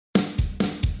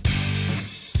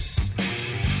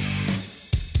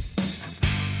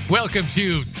Welcome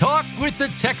to Talk with the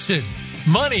Texan,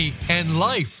 Money and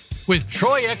Life with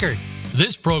Troy Eckert.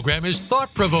 This program is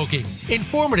thought-provoking,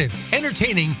 informative,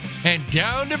 entertaining, and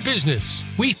down to business.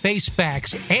 We face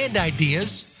facts and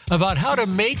ideas about how to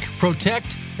make,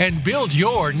 protect, and build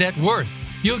your net worth.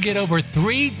 You'll get over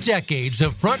 3 decades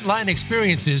of frontline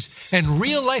experiences and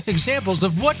real-life examples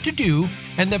of what to do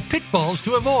and the pitfalls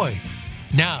to avoid.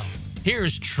 Now,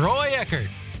 here's Troy Eckert.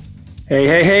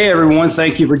 Hey, everyone.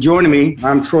 Thank you for joining me.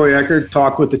 I'm Troy Eckert,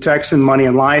 Talk with the Texan, Money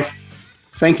and Life.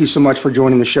 Thank you so much for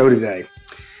joining the show today.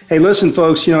 Hey, listen,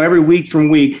 folks, every week from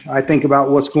week, I think about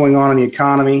what's going on in the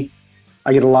economy.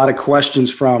 I get a lot of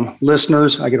questions from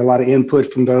listeners. I get a lot of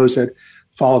input from those that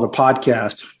follow the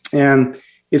podcast. And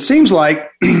it seems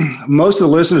like most of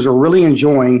the listeners are really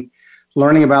enjoying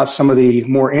learning about some of the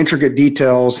more intricate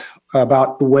details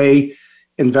about the way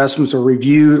investments are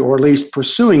reviewed, or at least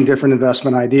pursuing different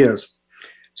investment ideas.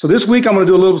 So this week, I'm going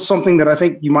to do a little something that I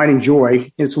think you might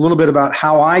enjoy. It's a little bit about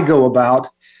how I go about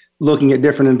looking at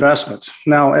different investments.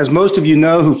 Now, as most of you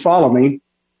know who follow me,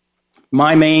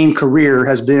 my main career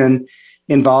has been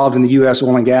involved in the U.S.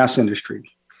 oil and gas industry.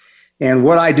 And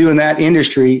what I do in that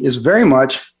industry is very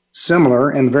much similar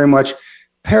and very much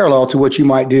parallel to what you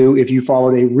might do if you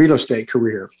followed a real estate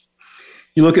career.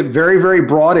 You look at very, very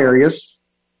broad areas.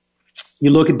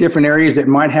 You look at different areas that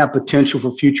might have potential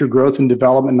for future growth and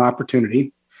development and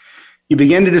opportunity. You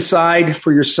begin to decide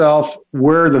for yourself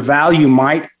where the value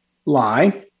might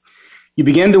lie. You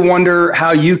begin to wonder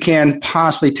how you can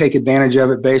possibly take advantage of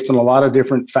it based on a lot of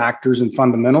different factors and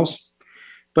fundamentals.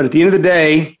 But at the end of the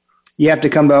day, you have to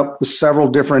come up with several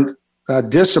different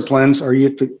disciplines, or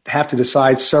you have to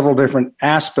decide several different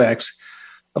aspects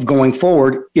of going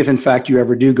forward if, in fact, you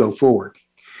ever do go forward.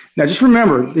 Now, just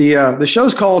remember, the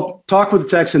show's called Talk with the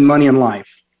Texan, Money and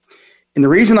Life. And the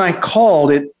reason I called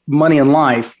it Money and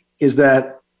Life is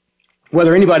that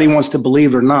whether anybody wants to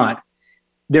believe it or not,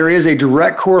 there is a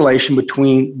direct correlation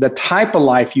between the type of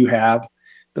life you have,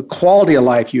 the quality of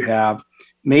life you have,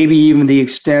 maybe even the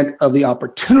extent of the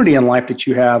opportunity in life that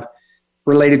you have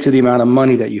related to the amount of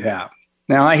money that you have.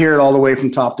 Now, I hear it all the way from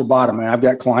top to bottom. I've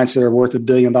got clients that are worth $1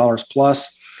 billion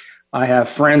plus. I have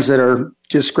friends that are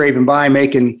just scraping by,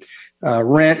 making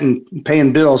rent and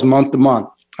paying bills month to month.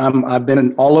 I've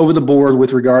been all over the board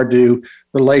with regard to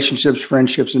relationships,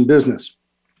 friendships, and business.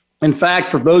 In fact,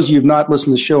 for those of you who have not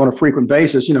listened to the show on a frequent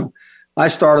basis, I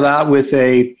started out with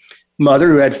a mother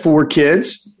who had 4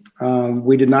 kids.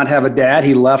 We did not have a dad.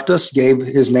 He left us, gave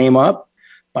his name up.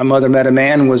 My mother met a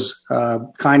man, was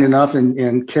kind enough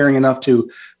and caring enough to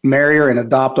marry her and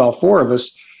adopt all 4 of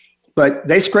us. But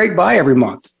they scraped by every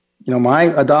month. My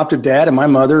adoptive dad and my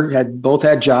mother both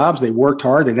had jobs. They worked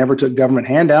hard. They never took government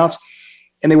handouts,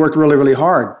 and they worked really, really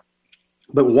hard.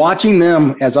 But watching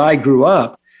them as I grew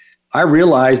up, I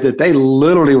realized that they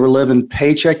literally were living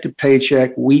paycheck to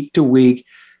paycheck, week to week,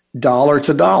 dollar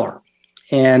to dollar.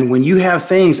 And when you have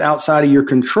things outside of your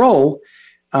control,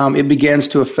 it begins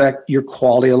to affect your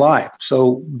quality of life.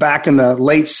 So back in the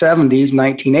late 70s,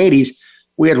 1980s,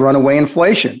 we had runaway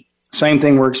inflation. Same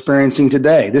thing we're experiencing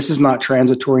today. This is not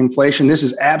transitory inflation. This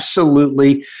is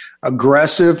absolutely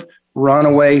aggressive,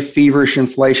 runaway, feverish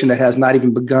inflation that has not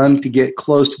even begun to get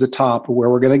close to the top of where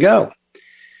we're going to go.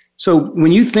 So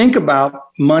when you think about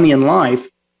money in life,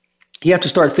 you have to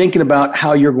start thinking about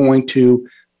how you're going to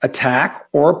attack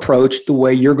or approach the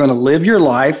way you're going to live your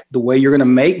life, the way you're going to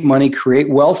make money, create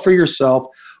wealth for yourself,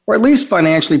 or at least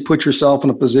financially put yourself in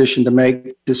a position to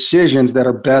make decisions that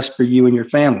are best for you and your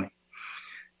family.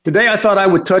 Today, I thought I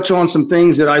would touch on some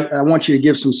things that I want you to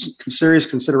give some serious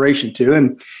consideration to,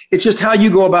 and it's just how you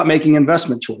go about making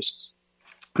investment choices.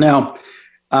 Now,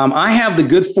 I have the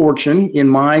good fortune in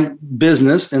my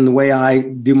business and the way I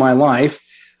do my life,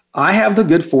 I have the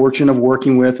good fortune of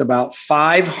working with about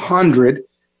 500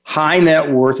 high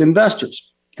net worth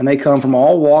investors, and they come from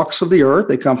all walks of the earth.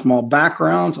 They come from all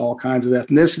backgrounds, all kinds of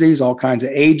ethnicities, all kinds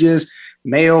of ages,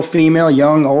 male, female,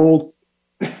 young, old,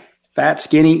 fat,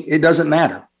 skinny, it doesn't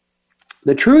matter.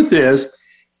 The truth is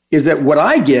that what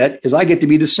I get is I get to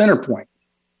be the center point.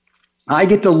 I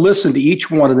get to listen to each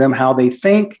one of them, how they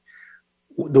think,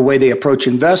 the way they approach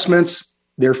investments,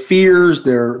 their fears,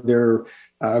 their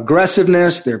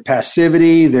aggressiveness, their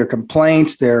passivity, their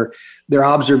complaints, their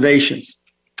observations.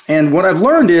 And what I've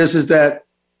learned is that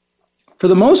for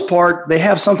the most part, they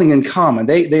have something in common.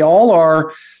 They all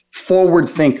are forward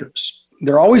thinkers.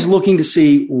 They're always looking to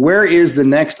see where is the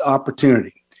next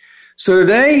opportunity. So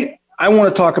today, I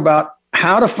want to talk about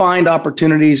how to find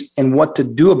opportunities and what to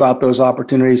do about those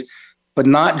opportunities, but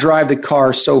not drive the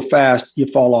car so fast you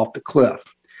fall off the cliff.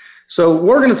 So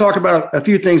we're going to talk about a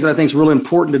few things that I think is really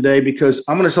important today, because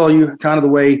I'm going to tell you kind of the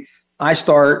way I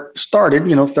started,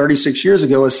 36 years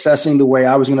ago, assessing the way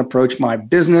I was going to approach my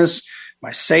business,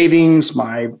 my savings,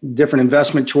 my different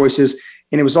investment choices.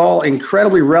 And it was all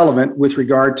incredibly relevant with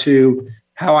regard to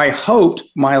how I hoped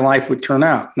my life would turn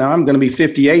out. Now, I'm going to be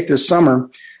 58 this summer.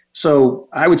 So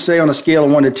I would say on a scale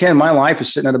of 1 to 10, my life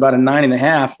is sitting at about a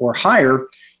 9.5 or higher,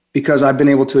 because I've been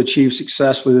able to achieve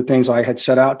successfully the things I had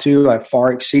set out to. I've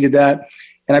far exceeded that.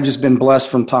 And I've just been blessed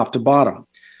from top to bottom.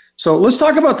 So let's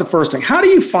talk about the first thing. How do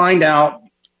you find out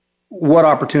what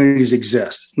opportunities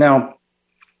exist? Now,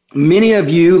 many of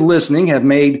you listening have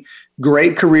made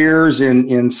great careers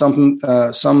in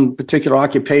some particular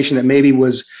occupation that maybe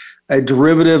was a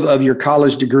derivative of your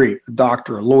college degree, a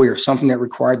doctor, a lawyer, something that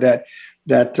required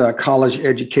that college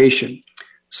education.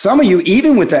 Some of you,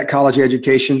 even with that college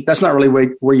education, that's not really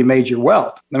where you made your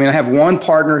wealth. I mean, I have one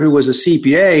partner who was a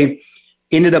CPA,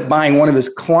 ended up buying one of his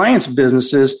clients'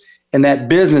 businesses, and that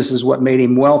business is what made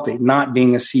him wealthy, not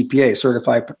being a CPA,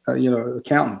 certified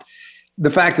accountant.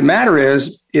 The fact of the matter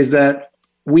is that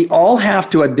we all have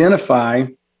to identify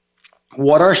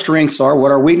what our strengths are,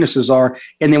 what our weaknesses are,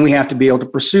 and then we have to be able to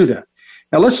pursue them.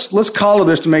 Now, let's call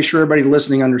this to make sure everybody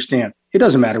listening understands. It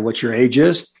doesn't matter what your age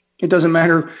is. It doesn't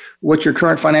matter what your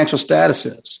current financial status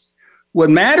is. What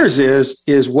matters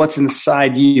is what's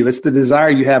inside you. It's the desire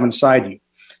you have inside you.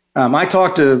 I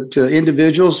talk to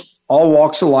individuals, all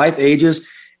walks of life, ages,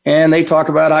 and they talk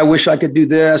about, I wish I could do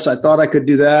this. I thought I could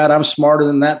do that. I'm smarter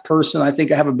than that person. I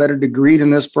think I have a better degree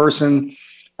than this person.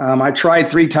 I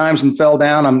tried 3 times and fell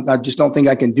down. I just don't think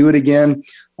I can do it again.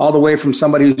 All the way from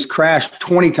somebody who's crashed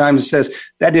 20 times and says,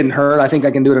 that didn't hurt. I think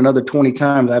I can do it another 20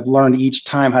 times. I've learned each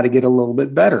time how to get a little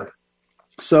bit better.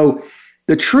 So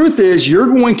the truth is, you're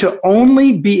going to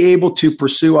only be able to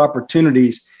pursue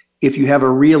opportunities if you have a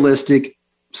realistic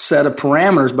set of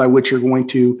parameters by which you're going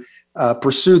to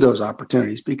pursue those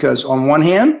opportunities. Because on one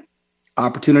hand,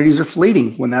 opportunities are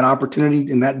fleeting. When that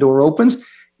opportunity and that door opens,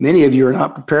 many of you are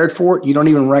not prepared for it. You don't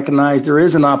even recognize there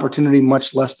is an opportunity,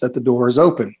 much less that the door is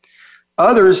open.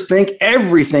 Others think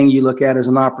everything you look at is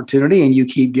an opportunity, and you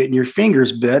keep getting your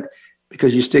fingers bit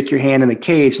because you stick your hand in the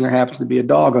cage and there happens to be a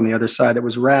dog on the other side that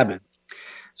was rabid.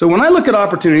 So when I look at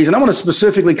opportunities, and I want to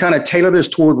specifically kind of tailor this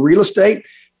toward real estate,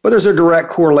 but there's a direct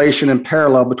correlation and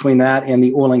parallel between that and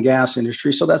the oil and gas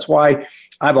industry. So that's why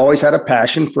I've always had a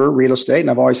passion for real estate, and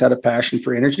I've always had a passion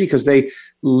for energy, because they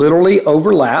literally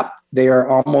overlap. They are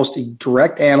almost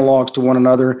direct analogs to one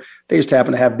another. They just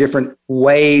happen to have different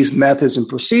ways, methods, and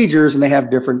procedures, and they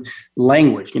have different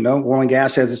language. Oil and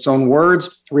gas has its own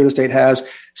words. Real estate has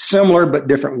similar but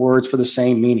different words for the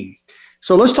same meaning.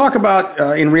 So let's talk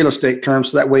about in real estate terms,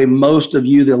 so that way most of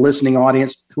you, the listening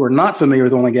audience who are not familiar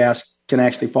with oil and gas, can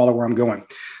actually follow where I'm going.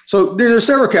 So there's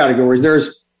several categories.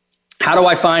 There's how do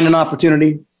I find an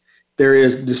opportunity? There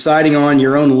is deciding on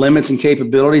your own limits and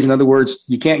capabilities. In other words,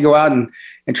 you can't go out and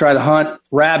try to hunt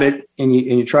rabbit and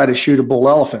you try to shoot a bull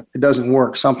elephant. It doesn't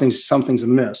work. Something's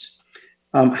amiss.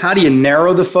 How do you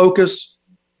narrow the focus?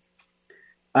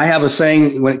 I have a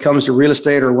saying when it comes to real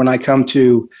estate, or when I come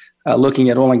to looking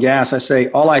at oil and gas, I say,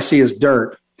 all I see is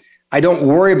dirt. I don't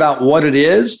worry about what it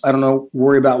is. I don't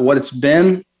worry about what it's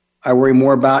been. I worry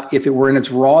more about, if it were in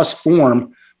its rawest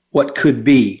form, what could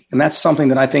be. And that's something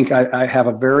that I think I have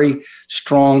a very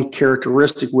strong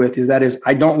characteristic with, that is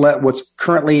I don't let what's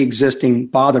currently existing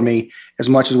bother me as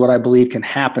much as what I believe can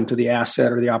happen to the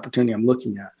asset or the opportunity I'm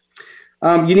looking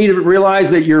at. You need to realize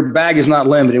that your bag is not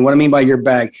limited. What I mean by your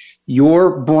bag,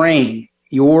 your brain,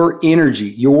 your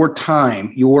energy, your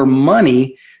time, your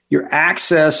money, your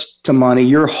access to money,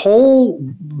 your whole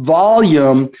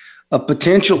volume of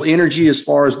potential energy as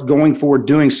far as going forward,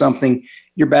 doing something,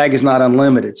 your bag is not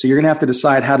unlimited. So you're going to have to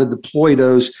decide how to deploy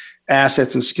those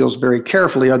assets and skills very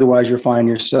carefully. Otherwise, you'll find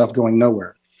yourself going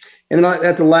nowhere. And then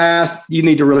at the last, you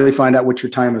need to really find out what your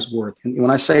time is worth. And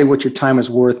when I say what your time is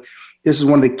worth, this is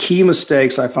one of the key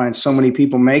mistakes I find so many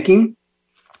people making.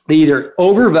 They either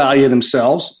overvalue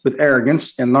themselves with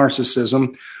arrogance and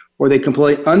narcissism, or they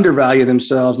completely undervalue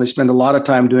themselves. And they spend a lot of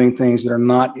time doing things that are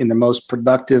not in the most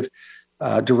productive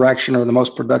direction or the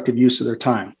most productive use of their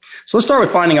time. So let's start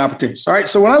with finding opportunities. All right.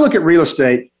 So when I look at real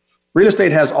estate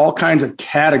has all kinds of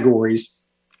categories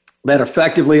that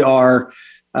effectively are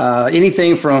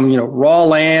anything from, raw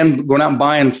land, going out and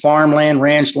buying farmland,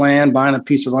 ranch land, buying a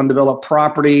piece of undeveloped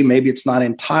property. Maybe it's not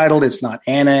entitled, it's not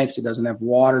annexed, it doesn't have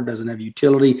water, doesn't have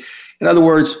utility. In other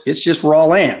words, it's just raw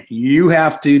land. You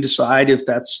have to decide if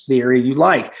that's the area you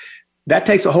like. That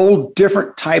takes a whole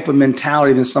different type of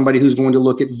mentality than somebody who's going to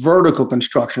look at vertical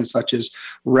construction, such as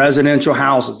residential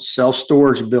houses,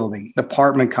 self-storage building,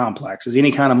 apartment complexes,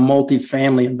 any kind of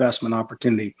multifamily investment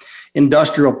opportunity,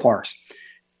 industrial parks.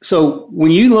 So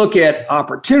when you look at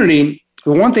opportunity,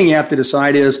 the one thing you have to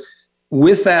decide is,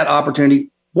 with that opportunity,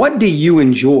 what do you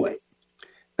enjoy?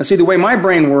 And see, the way my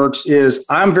brain works is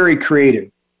I'm very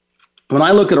creative. When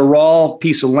I look at a raw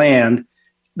piece of land,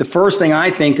 the first thing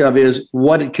I think of is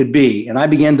what it could be. And I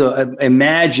begin to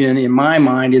imagine in my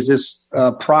mind, is this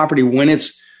property, when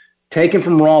it's taken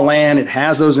from raw land, it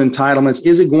has those entitlements,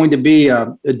 is it going to be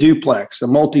a duplex, a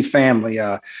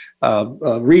multifamily,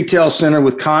 a retail center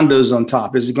with condos on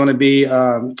top? Is it going to be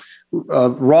a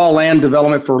raw land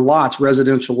development for lots,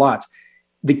 residential lots?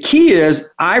 The key is,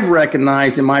 I've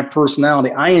recognized in my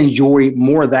personality, I enjoy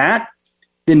more that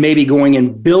than maybe going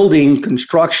and building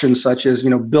construction, such as,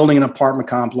 building an apartment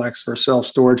complex or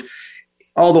self-storage.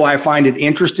 Although I find it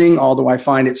interesting, although I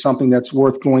find it something that's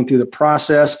worth going through the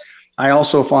process, I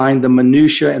also find the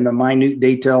minutia and the minute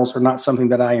details are not something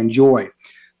that I enjoy.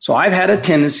 So I've had a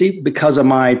tendency, because of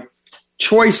my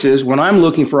choices, when I'm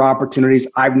looking for opportunities,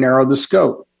 I've narrowed the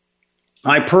scope.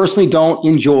 I personally don't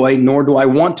enjoy, nor do I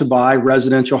want to buy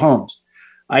residential homes.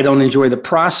 I don't enjoy the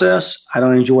process. I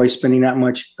don't enjoy spending that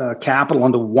much capital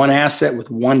onto one asset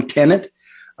with one tenant.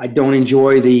 I don't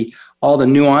enjoy all the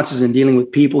nuances in dealing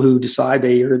with people who decide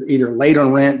they are either late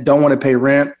on rent, don't want to pay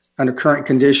rent under current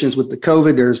conditions with the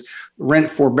COVID. There's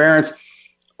rent forbearance.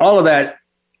 All of that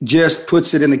just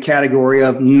puts it in the category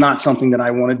of not something that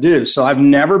I want to do. So I've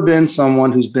never been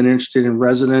someone who's been interested in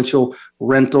residential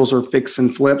rentals or fix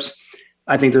and flips.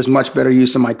 I think there's much better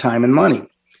use of my time and money.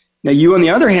 Now, you, on the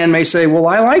other hand, may say, well,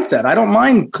 I like that. I don't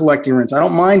mind collecting rents. I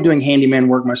don't mind doing handyman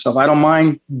work myself. I don't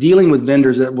mind dealing with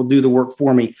vendors that will do the work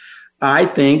for me. I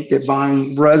think that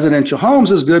buying residential homes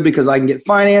is good because I can get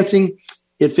financing.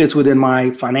 It fits within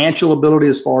my financial ability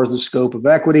as far as the scope of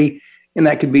equity, and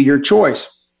that could be your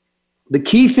choice. The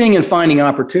key thing in finding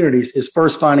opportunities is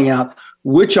first finding out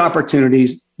which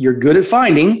opportunities you're good at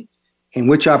finding and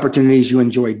which opportunities you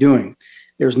enjoy doing.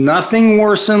 There's nothing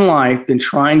worse in life than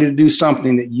trying to do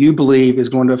something that you believe is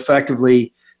going to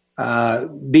effectively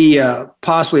be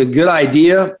possibly a good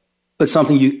idea, but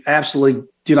something you absolutely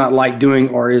do not like doing,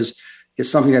 or is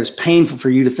something that is painful for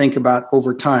you to think about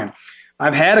over time.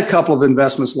 I've had a couple of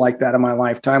investments like that in my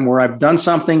lifetime where I've done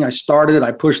something, I started it,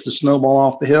 I pushed the snowball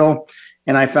off the hill,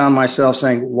 and I found myself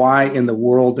saying, why in the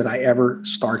world did I ever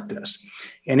start this?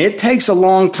 And it takes a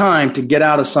long time to get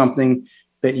out of something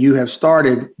that you have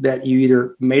started that you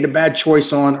either made a bad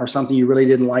choice on or something you really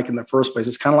didn't like in the first place.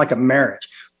 It's kind of like a marriage,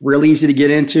 real easy to get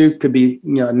into, could be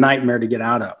a nightmare to get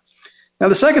out of. Now,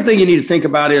 the second thing you need to think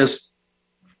about is,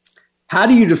 how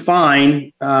do you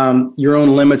define your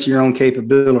own limits, your own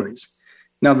capabilities?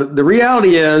 Now, the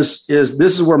reality is this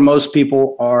is where most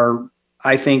people are.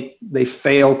 I think they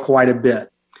fail quite a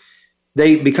bit.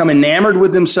 They become enamored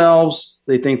with themselves.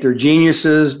 They think they're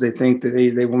geniuses. They think that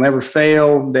they will never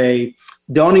fail. They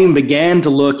don't even begin to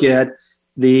look at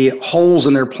the holes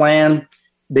in their plan.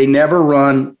 They never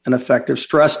run an effective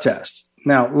stress test.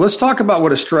 Now, let's talk about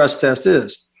what a stress test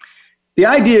is. The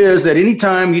idea is that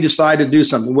anytime you decide to do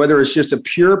something, whether it's just a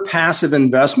pure passive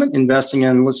investment, investing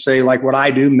in, let's say, like what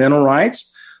I do, mineral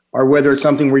rights, or whether it's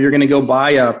something where you're going to go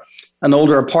buy an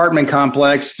older apartment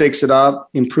complex, fix it up,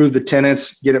 improve the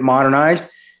tenants, get it modernized,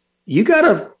 you got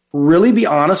to really be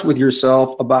honest with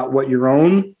yourself about what your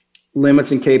own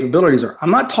limits and capabilities are.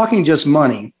 I'm not talking just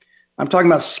money. I'm talking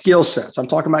about skill sets. I'm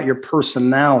talking about your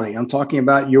personality. I'm talking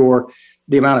about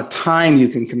the amount of time you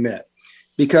can commit.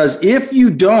 Because if you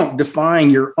don't define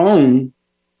your own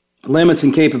limits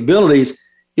and capabilities,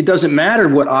 it doesn't matter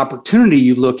what opportunity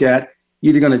you look at.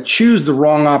 You're either going to choose the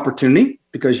wrong opportunity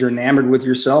because you're enamored with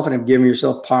yourself and have given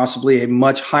yourself possibly a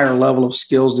much higher level of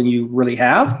skills than you really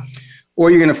have,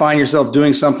 or you're going to find yourself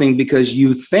doing something because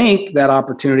you think that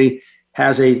opportunity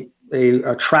has a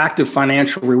attractive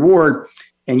financial reward,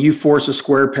 and you force a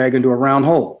square peg into a round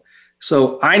hole.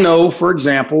 So I know, for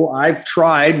example, I've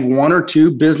tried one or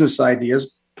two business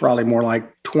ideas, probably more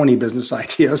like 20 business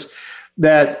ideas,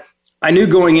 that I knew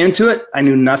going into it, I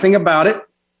knew nothing about it.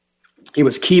 It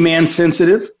was key man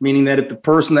sensitive, meaning that if the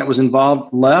person that was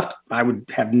involved left, I would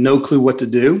have no clue what to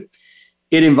do.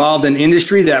 It involved an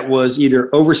industry that was either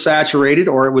oversaturated,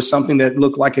 or it was something that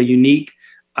looked like a unique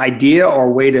idea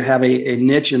or way to have a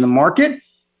niche in the market.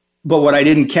 But what I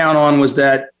didn't count on was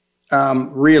that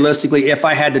realistically, if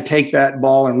I had to take that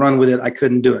ball and run with it, I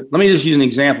couldn't do it. Let me just use an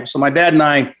example. So my dad and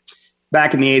I,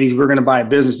 back in the 80s, we were going to buy a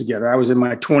business together. I was in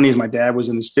my 20s. My dad was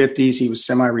in his 50s. He was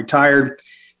semi-retired.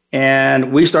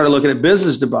 And we started looking at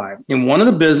business to buy. And one of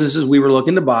the businesses we were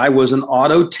looking to buy was an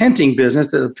auto tinting business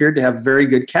that appeared to have very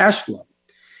good cash flow.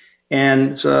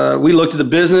 And so we looked at the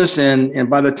business, and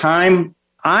by the time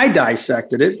I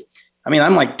dissected it, I mean,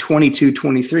 I'm like 22,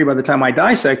 23. By the time I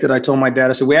dissected, I told my dad,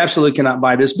 I said, we absolutely cannot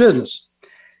buy this business.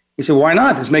 He said, why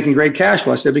not? It's making great cash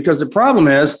flow. I said, because the problem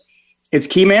is it's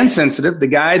key man sensitive. The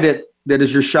guy that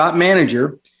is your shop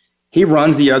manager, he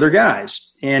runs the other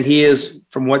guys. And he is,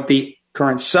 from what the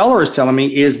current seller is telling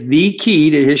me, is the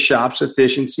key to his shop's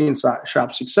efficiency and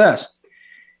shop success.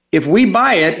 If we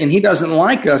buy it and he doesn't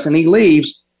like us and he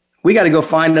leaves, we got to go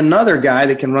find another guy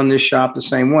that can run this shop the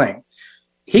same way.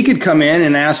 He could come in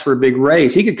and ask for a big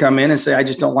raise. He could come in and say, I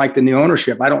just don't like the new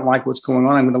ownership. I don't like what's going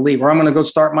on. I'm going to leave. Or I'm going to go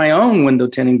start my own window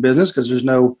tinting business because there's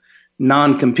no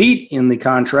non-compete in the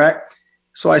contract.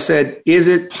 So I said, is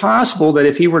it possible that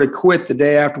if he were to quit the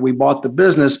day after we bought the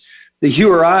business, that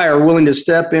you or I are willing to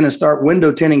step in and start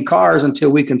window tinting cars until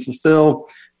we can fulfill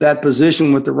that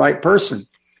position with the right person?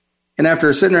 And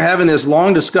after sitting there having this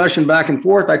long discussion back and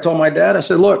forth, I told my dad, I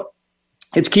said, look,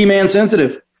 it's key man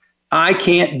sensitive. I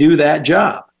can't do that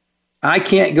job. I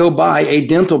can't go buy a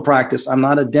dental practice. I'm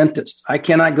not a dentist. I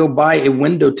cannot go buy a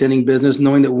window tinting business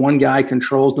knowing that one guy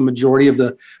controls the majority of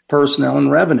the personnel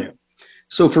and revenue.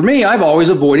 So for me, I've always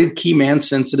avoided key man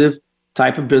sensitive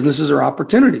type of businesses or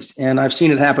opportunities. And I've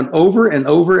seen it happen over and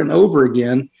over and over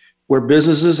again, where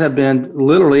businesses have been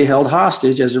literally held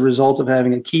hostage as a result of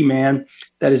having a key man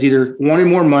that is either wanting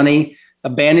more money,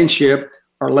 abandoned ship,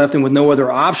 or left in with no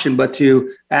other option but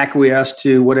to acquiesce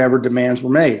to whatever demands were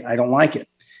made. I don't like it.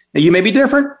 Now, you may be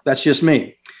different. That's just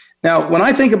me. Now, when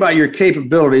I think about your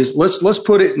capabilities, let's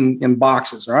put it in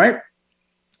boxes, all right?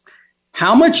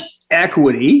 How much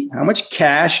equity, how much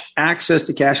cash, access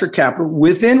to cash or capital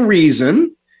within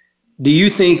reason do you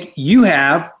think you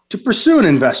have to pursue an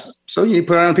investment? So you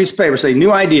put it on a piece of paper, say,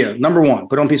 new idea, number one,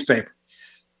 put it on a piece of paper.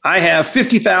 I have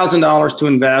 $50,000 to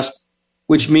invest,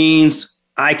 which means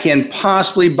I can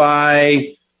possibly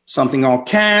buy something all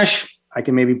cash. I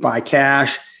can maybe buy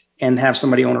cash and have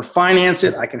somebody owner finance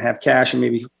it. I can have cash and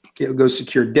maybe go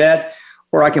secure debt,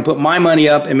 or I can put my money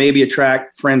up and maybe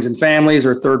attract friends and families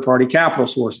or third-party capital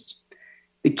sources.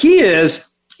 The key is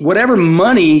whatever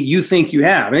money you think you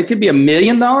have, and it could be $1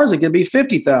 million, it could be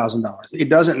 $50,000. It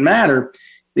doesn't matter.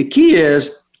 The key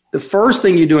is the first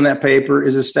thing you do in that paper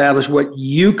is establish what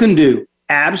you can do,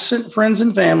 absent friends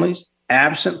and families,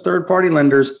 absent third-party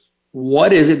lenders.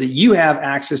 What is it that you have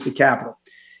access to capital?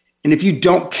 And if you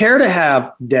don't care to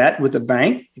have debt with a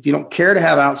bank, if you don't care to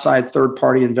have outside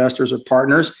third-party investors or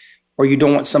partners, or you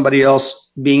don't want somebody else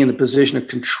being in the position of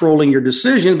controlling your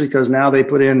decision because now they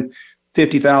put in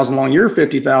 $50,000 on your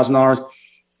 $50,000,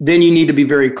 then you need to be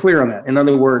very clear on that. In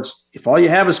other words, if all you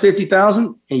have is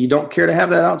 $50,000 and you don't care to have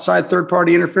that outside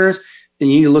third-party interference, then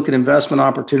you need to look at investment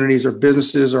opportunities or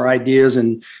businesses or ideas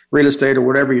in real estate or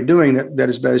whatever you're doing that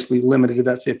is basically limited to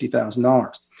that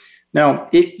 $50,000. Now,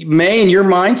 it may in your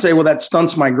mind say, well, that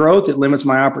stunts my growth. It limits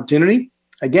my opportunity.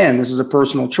 Again, this is a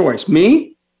personal choice.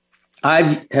 Me,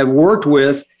 I have worked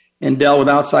with and dealt with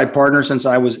outside partners since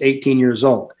I was 18 years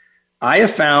old. I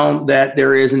have found that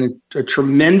there is a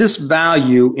tremendous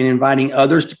value in inviting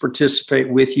others to participate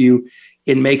with you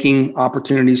in making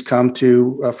opportunities come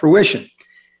to fruition.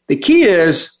 The key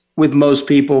is, with most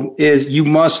people, is you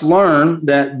must learn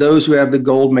that those who have the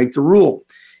gold make the rule.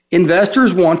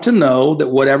 Investors want to know that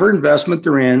whatever investment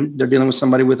they're in, they're dealing with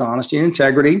somebody with honesty and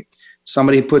integrity,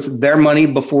 somebody who puts their money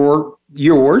before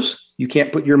yours. You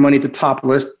can't put your money at the top of the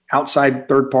list. Outside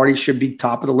third parties should be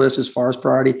top of the list as far as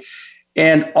priority.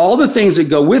 And all the things that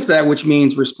go with that, which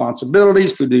means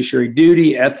responsibilities, fiduciary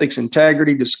duty, ethics,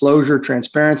 integrity, disclosure,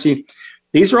 transparency.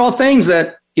 These are all things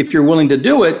that, if you're willing to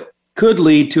do it, could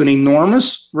lead to an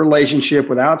enormous relationship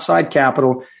with outside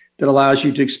capital that allows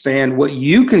you to expand what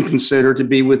you can consider to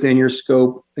be within your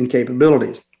scope and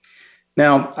capabilities.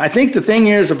 Now, I think the thing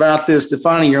is about this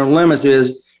defining your own limits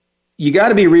is you got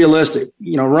to be realistic.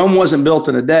 You know, Rome wasn't built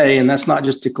in a day, and that's not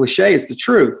just a cliche, it's the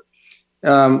truth.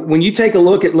 When you take a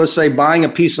look at, let's say, buying a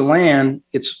piece of land,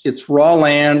 it's raw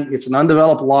land, it's an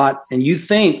undeveloped lot, and you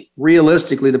think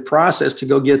realistically the process to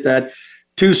go get that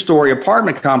 2-story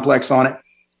apartment complex on it,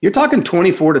 you're talking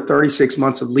 24 to 36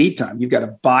 months of lead time. You've got to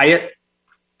buy it,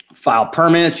 file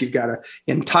permits, you've got to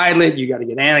entitle it, you got to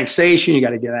get annexation, you got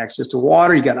to get access to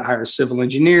water, you got to hire a civil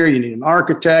engineer, you need an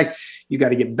architect, you got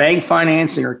to get bank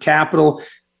financing or capital.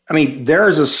 I mean,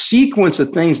 there's a sequence of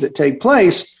things that take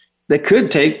place that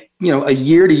could take, a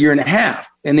year to year and a half.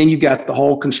 And then you got the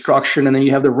whole construction, and then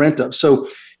you have the rent up. So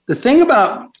the thing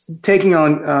about taking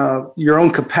on your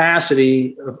own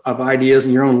capacity of ideas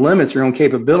and your own limits, your own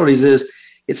capabilities is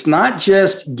it's not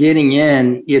just getting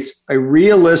in, it's a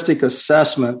realistic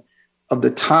assessment of the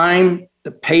time,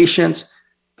 the patience,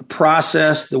 the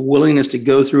process, the willingness to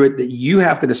go through it that you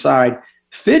have to decide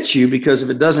fits you, because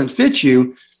if it doesn't fit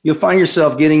you, you'll find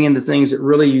yourself getting into things that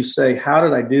really you say, how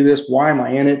did I do this? Why am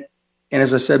I in it? And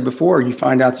as I said before, you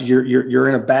find out that you're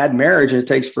in a bad marriage and it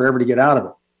takes forever to get out of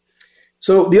it.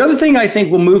 So the other thing I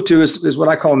think we'll move to is what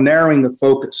I call narrowing the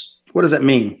focus. What does that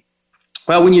mean?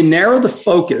 Well, when you narrow the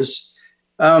focus,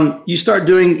 you start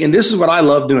doing, and this is what I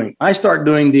love doing. I start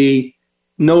doing the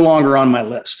no longer on my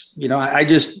list. I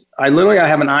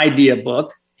have an idea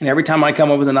book. And every time I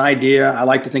come up with an idea, I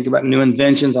like to think about new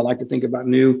inventions. I like to think about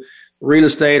new real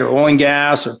estate or oil and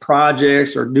gas or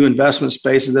projects or new investment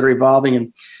spaces that are evolving.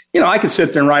 And, I could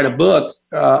sit there and write a book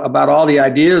about all the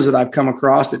ideas that I've come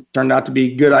across that turned out to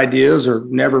be good ideas or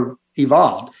never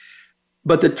evolved.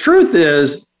 But the truth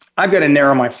is, I've got to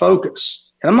narrow my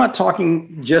focus. And I'm not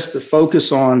talking just to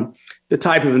focus on the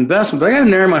type of investment, but I got to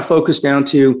narrow my focus down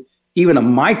to even a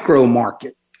micro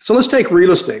market. So let's take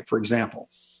real estate, for example.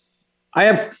 I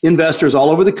have investors all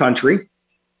over the country,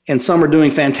 and some are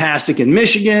doing fantastic in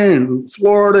Michigan and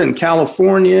Florida and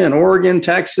California and Oregon,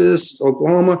 Texas,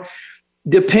 Oklahoma.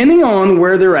 Depending on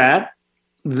where they're at,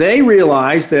 they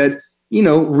realize that,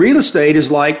 real estate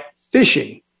is like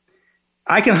fishing.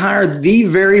 I can hire the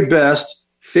very best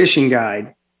fishing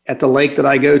guide at the lake that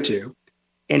I go to,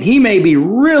 and he may be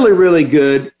really, really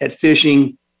good at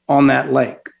fishing on that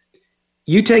lake.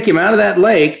 You take him out of that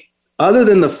lake, other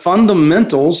than the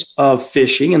fundamentals of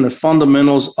fishing and the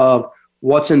fundamentals of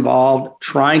what's involved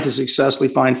trying to successfully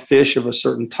find fish of a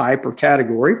certain type or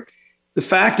category, the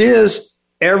fact is,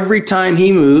 every time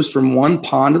he moves from one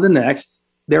pond to the next,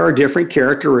 there are different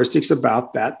characteristics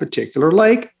about that particular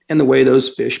lake and the way those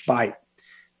fish bite.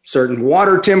 Certain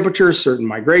water temperatures, certain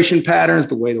migration patterns,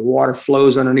 the way the water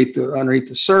flows underneath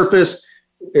the surface.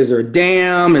 Is there a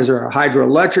dam? Is there a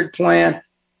hydroelectric plant?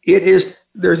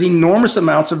 There's enormous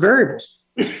amounts of variables.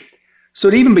 So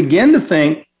to even begin to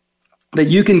think that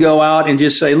you can go out and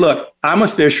just say, look, I'm a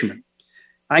fisherman.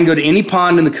 I can go to any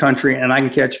pond in the country and I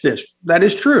can catch fish. That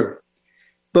is true.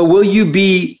 But will you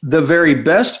be the very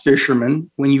best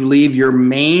fisherman when you leave your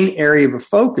main area of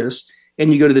focus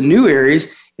and you go to the new areas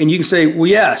and you can say, well,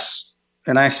 yes.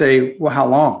 And I say, well, how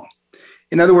long?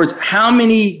 In other words, how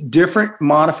many different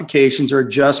modifications or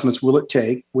adjustments will it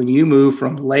take when you move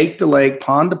from lake to lake,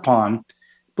 pond to pond,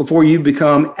 before you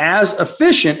become as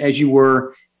efficient as you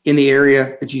were in the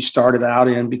area that you started out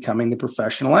in becoming the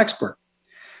professional expert?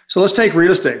 So let's take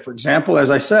real estate, for example.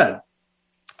 As I said,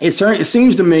 it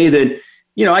seems to me that,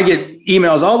 I get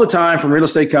emails all the time from real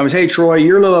estate companies. Hey, Troy,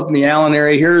 you're up in the Allen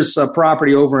area. Here's a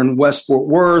property over in West Fort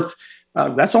Worth.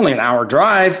 That's only an hour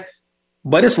drive,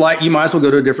 but it's like you might as well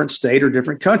go to a different state or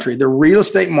different country. The real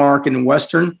estate market in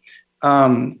Western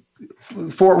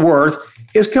Fort Worth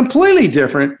is completely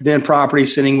different than property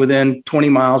sitting within 20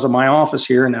 miles of my office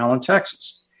here in Allen,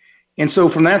 Texas. And so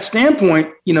from that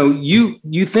standpoint,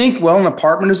 you think, well, an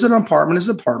apartment is an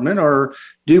apartment, or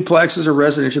duplexes or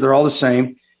residential, they're all the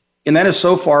same. And that is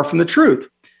so far from the truth.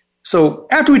 So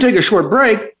after we take a short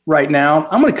break right now,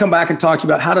 I'm going to come back and talk to you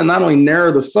about how to not only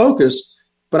narrow the focus,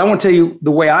 but I want to tell you the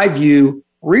way I view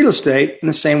real estate in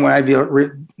the same way I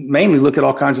mainly look at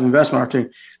all kinds of investment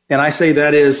opportunities. And I say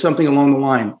that is something along the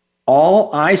line.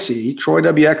 All I see, Troy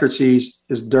W. Eckert sees,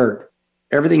 is dirt.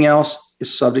 Everything else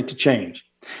is subject to change.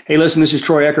 Hey, listen, this is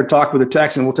Troy Eckert, Talk with a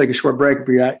Texan. We'll take a short break and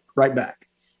be right back.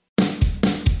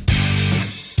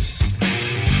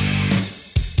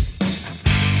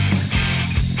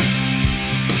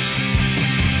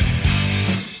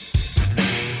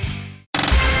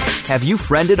 Have you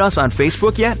friended us on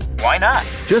Facebook yet? Why not?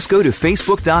 Just go to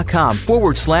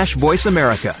facebook.com/Voice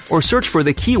America or search for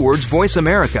the keywords Voice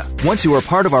America. Once you are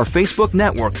part of our Facebook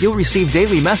network, you'll receive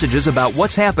daily messages about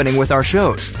what's happening with our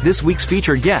shows, this week's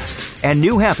featured guests, and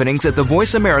new happenings at the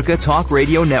Voice America Talk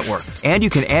Radio Network. And you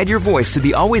can add your voice to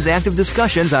the always active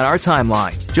discussions on our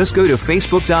timeline. Just go to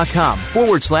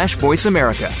facebook.com/Voice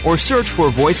America or search for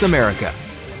Voice America.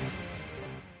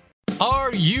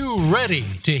 Are you ready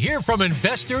to hear from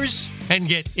investors and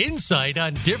get insight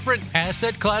on different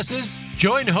asset classes?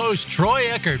 Join host Troy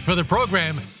Eckert for the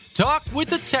program Talk with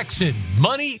the Texan,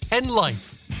 Money and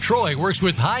Life. Troy works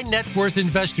with high net worth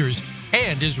investors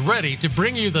and is ready to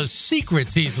bring you the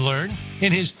secrets he's learned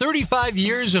in his 35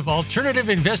 years of alternative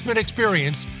investment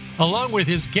experience, along with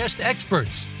his guest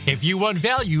experts. If you want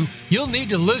value, you'll need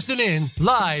to listen in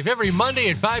live every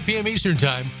Monday at 5 p.m. Eastern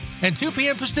Time and 2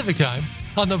 p.m. Pacific Time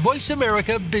on the Voice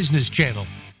America Business Channel.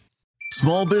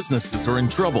 Small businesses are in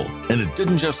trouble, and it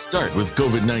didn't just start with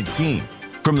COVID-19.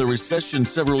 From the recession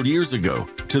several years ago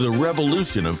to the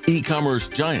revolution of e-commerce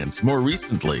giants more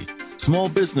recently, small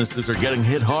businesses are getting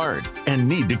hit hard and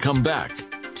need to come back.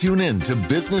 Tune in to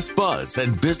Business Buzz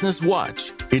and Business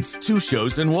Watch. It's 2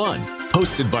 shows in one,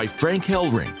 hosted by Frank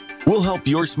Hellring. We'll help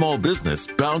your small business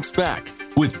bounce back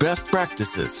with best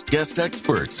practices, guest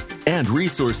experts, and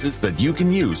resources that you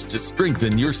can use to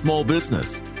strengthen your small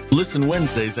business. Listen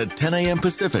Wednesdays at 10 a.m.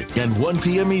 Pacific and 1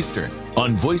 p.m. Eastern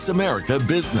on Voice America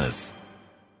Business.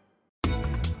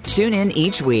 Tune in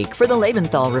each week for the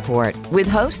Lebenthal Report with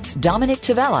hosts Dominic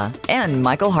Tavella and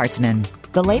Michael Hartzman.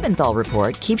 The Lebenthal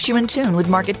Report keeps you in tune with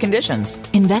market conditions,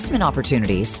 investment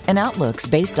opportunities, and outlooks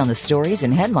based on the stories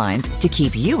and headlines to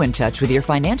keep you in touch with your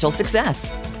financial success.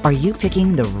 Are you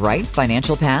picking the right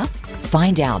financial path?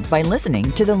 Find out by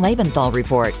listening to the Lebenthal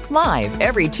Report live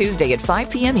every Tuesday at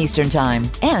 5 p.m. Eastern Time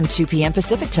and 2 p.m.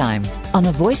 Pacific Time on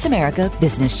the Voice America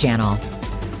Business Channel.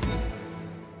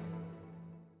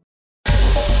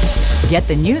 Get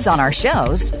the news on our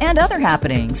shows and other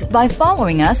happenings by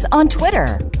following us on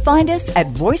Twitter. Find us at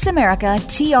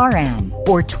VoiceAmericaTRN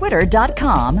or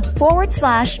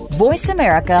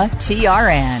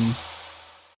twitter.com/VoiceAmericaTRN.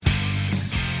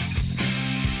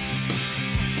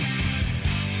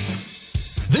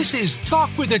 This is Talk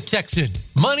with a Texan,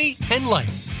 Money and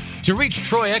Life. To reach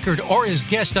Troy Eckert or his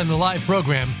guest on the live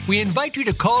program, we invite you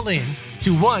to call in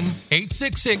to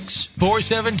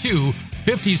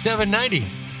 1-866-472-5790.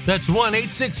 That's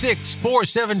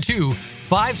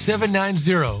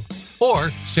 1-866-472-5790.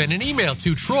 Or send an email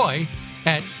to Troy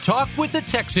at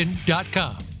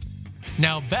talkwiththetexan.com.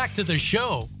 Now back to the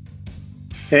show.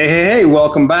 Hey,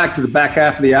 welcome back to the back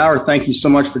half of the hour. Thank you so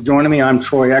much for joining me. I'm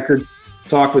Troy Eckert,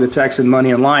 Talk with the Texan, Money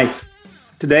and Life.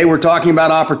 Today we're talking about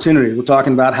opportunity. We're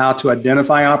talking about how to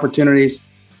identify opportunities,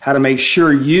 how to make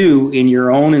sure you, in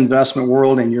your own investment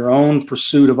world, in your own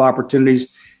pursuit of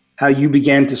opportunities, how you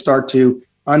begin to start to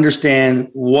understand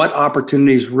what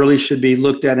opportunities really should be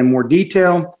looked at in more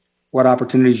detail, what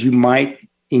opportunities you might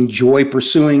enjoy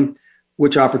pursuing,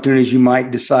 which opportunities you might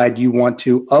decide you want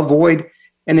to avoid,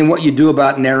 and then what you do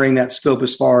about narrowing that scope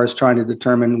as far as trying to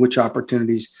determine which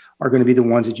opportunities are going to be the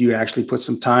ones that you actually put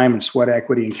some time and sweat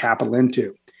equity and capital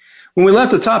into. When we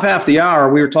left the top half of the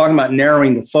hour, we were talking about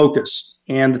narrowing the focus.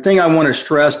 And the thing I want to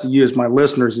stress to you as my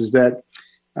listeners is that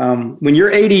when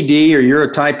you're ADD or you're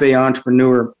a type A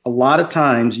entrepreneur, a lot of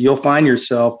times you'll find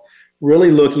yourself really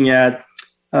looking at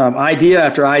idea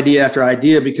after idea after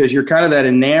idea because you're kind of that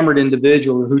enamored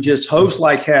individual who just hopes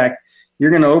like heck you're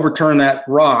going to overturn that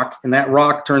rock, and that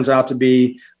rock turns out to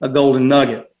be a golden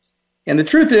nugget. And the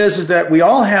truth is that we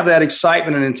all have that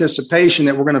excitement and anticipation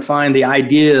that we're going to find the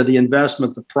idea, the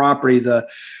investment, the property, the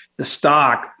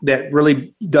stock that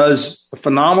really does a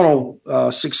phenomenal,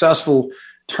 successful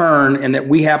turn, and that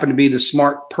we happen to be the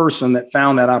smart person that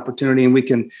found that opportunity, and we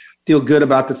can feel good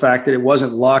about the fact that it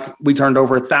wasn't luck. We turned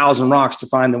over 1,000 rocks to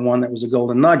find the one that was a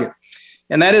golden nugget.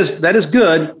 And that is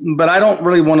good, but I don't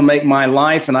really want to make my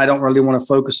life, and I don't really want to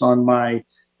focus on my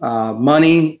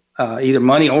money, either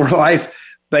money or life,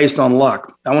 based on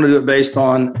luck. I want to do it based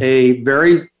on a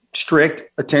very strict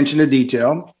attention to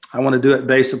detail. I want to do it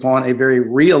based upon a very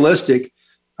realistic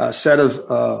set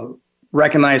of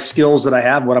recognized skills that I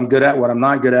have, what I'm good at, what I'm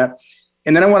not good at.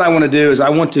 And then what I want to do is I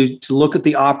want to look at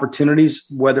the opportunities,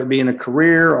 whether it be in a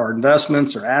career or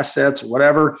investments or assets or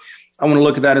whatever. I want to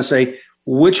look at that and say,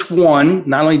 which one,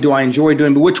 not only do I enjoy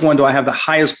doing, but which one do I have the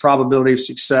highest probability of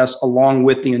success along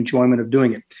with the enjoyment of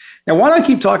doing it? Now, why do I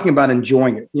keep talking about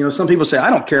enjoying it? You know, some people say,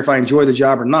 I don't care if I enjoy the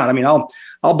job or not. I mean, I'll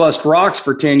bust rocks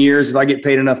for 10 years if I get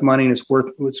paid enough money and it's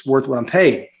worth what I'm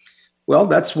paid. Well,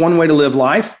 that's one way to live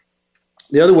life.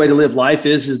 The other way to live life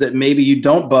is that maybe you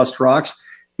don't bust rocks.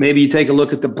 Maybe you take a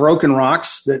look at the broken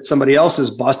rocks that somebody else has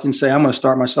busted and say, I'm going to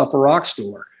start myself a rock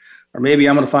store. Or maybe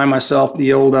I'm going to find myself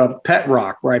the old pet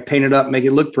rock where I paint it up, make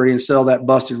it look pretty, and sell that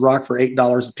busted rock for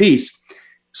 $8 a piece.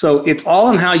 So it's all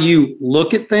in how you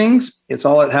look at things. It's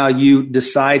all at how you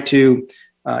decide to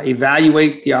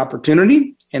evaluate the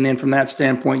opportunity. And then from that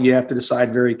standpoint, you have to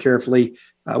decide very carefully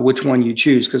which one you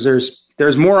choose, because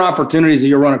there's more opportunities that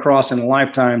you'll run across in a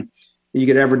lifetime than you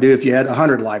could ever do if you had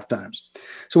 100 lifetimes.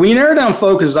 So when you narrow down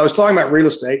focus, I was talking about real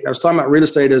estate. I was talking about real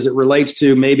estate as it relates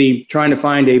to maybe trying to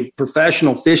find a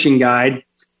professional fishing guide.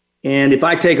 And if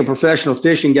I take a professional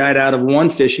fishing guide out of one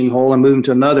fishing hole and move him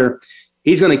to another,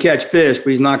 he's going to catch fish, but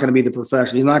he's not going to be the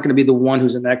professional. He's not going to be the one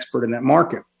who's an expert in that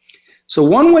market. So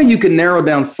one way you can narrow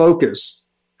down focus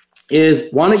is,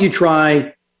 why don't you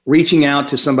try reaching out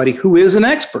to somebody who is an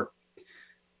expert?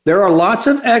 There are lots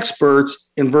of experts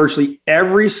in virtually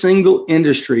every single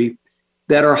industry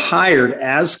that are hired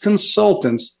as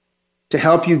consultants to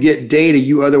help you get data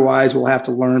you otherwise will have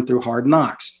to learn through hard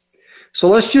knocks. So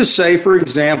let's just say, for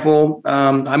example,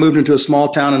 I moved into a small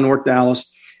town in North Dallas,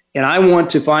 and I want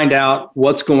to find out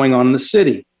what's going on in the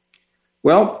city.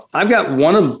 Well, I've got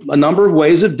one of a number of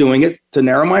ways of doing it to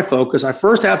narrow my focus. I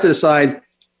first have to decide,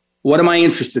 What am I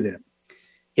interested in?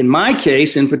 In my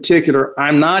case, in particular,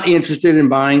 I'm not interested in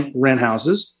buying rent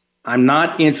houses. I'm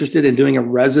not interested in doing a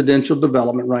residential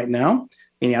development right now.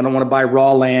 Meaning I don't want to buy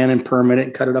raw land and permit it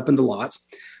and cut it up into lots.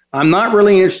 I'm not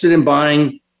really interested in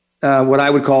buying what I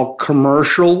would call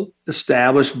commercial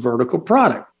established vertical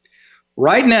product.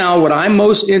 Right now, what I'm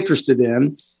most interested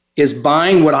in is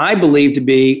buying what I believe to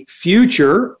be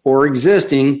future or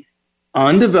existing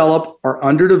undeveloped or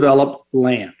underdeveloped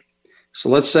land. So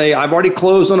let's say I've already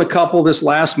closed on a couple this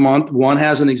last month. One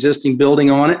has an existing building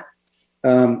on it.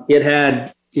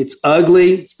 It's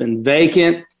ugly. It's been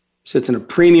vacant. Sits in a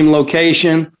premium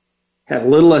location. Had a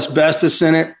little asbestos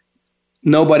in it.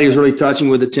 Nobody was really touching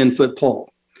with a 10-foot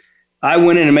pole. I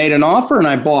went in and made an offer and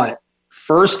I bought it.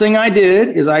 First thing I did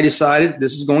is I decided,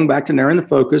 this is going back to narrowing the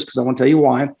focus because I want to tell you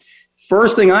why.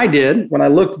 First thing I did when I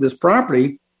looked at this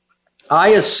property, I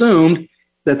assumed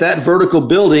that vertical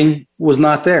building was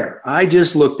not there. I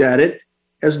just looked at it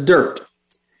as dirt.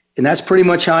 And that's pretty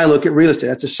much how I look at real estate.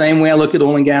 That's the same way I look at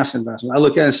oil and gas investment. I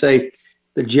look at it and say,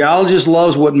 the geologist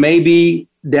loves what may be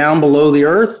down below the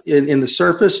earth in the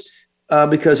surface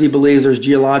because he believes there's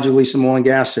geologically some oil and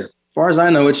gas there. As far as I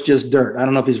know, it's just dirt. I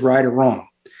don't know if he's right or wrong.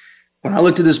 When I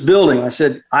looked at this building, I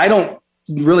said, I don't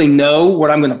really know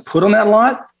what I'm going to put on that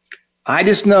lot. I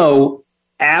just know,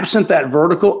 absent that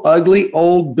vertical, ugly,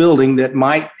 old building that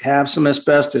might have some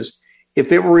asbestos,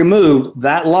 if it were removed,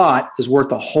 that lot is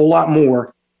worth a whole lot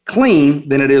more clean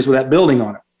than it is with that building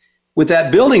on it. With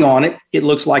that building on it, it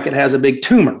looks like it has a big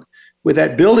tumor. With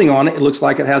that building on it, it looks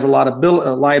like it has a lot of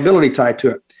liability tied to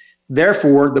it.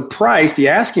 Therefore, the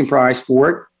asking price for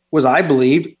it was, I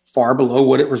believed, far below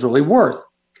what it was really worth.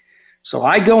 So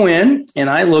I go in and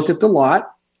I look at the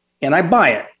lot and I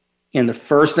buy it. And the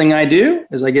first thing I do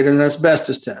is I get an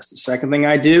asbestos test. The second thing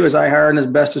I do is I hire an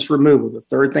asbestos removal. The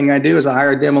third thing I do is I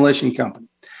hire a demolition company.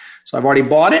 So I've already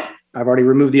bought it. I've already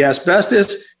removed the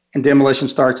asbestos and demolition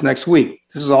starts next week.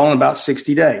 This is all in about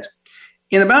 60 days.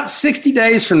 In about 60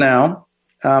 days from now,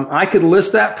 I could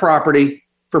list that property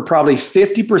for probably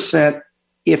 50%,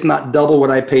 if not double what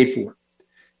I paid for it.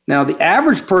 Now, the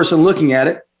average person looking at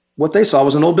it, what they saw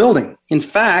was an old building. In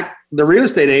fact, the real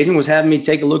estate agent was having me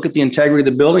take a look at the integrity of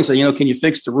the building. So, can you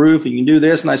fix the roof? And you can do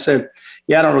this. And I said,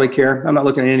 yeah, I don't really care. I'm not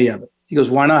looking at any of it. He goes,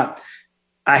 why not?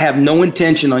 I have no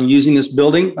intention on using this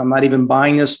building. I'm not even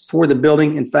buying this for the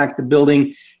building. In fact, the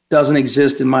building doesn't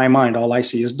exist in my mind. All I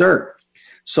see is dirt.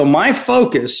 So my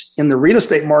focus in the real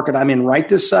estate market I'm in right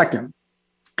this second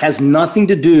has nothing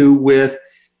to do with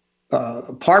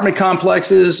apartment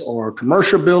complexes or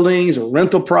commercial buildings or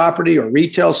rental property or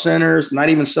retail centers, not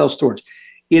even self-storage.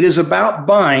 It is about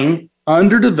buying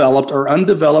underdeveloped or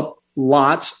undeveloped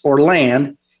lots or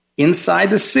land inside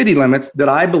the city limits that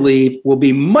I believe will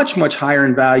be much, much higher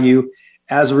in value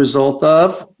as a result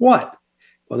of what?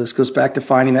 Well, this goes back to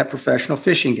finding that professional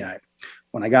fishing guide.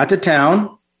 When I got to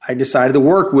town, I decided to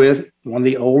work with one of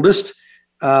the oldest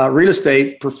real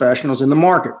estate professionals in the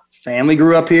market. Family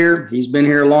grew up here. He's been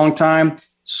here a long time.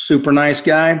 Super nice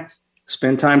guy.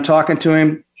 Spend time talking to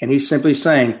him. And he's simply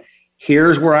saying,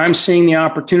 here's where I'm seeing the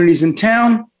opportunities in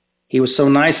town. He was so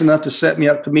nice enough to set me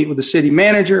up to meet with the city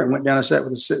manager. I went down and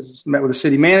met with the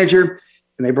city manager,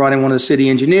 and they brought in one of the city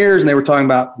engineers, and they were talking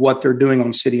about what they're doing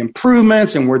on city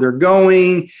improvements and where they're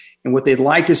going and what they'd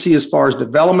like to see as far as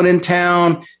development in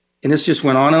town. And this just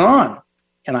went on and on.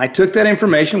 And I took that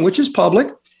information, which is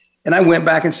public, and I went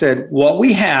back and said, what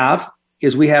we have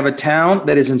is we have a town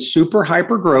that is in super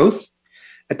hyper growth,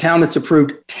 a town that's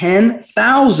approved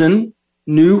 10,000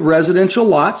 new residential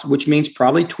lots, which means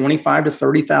probably 25 to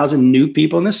 30,000 new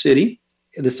people in the city.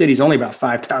 The city's only about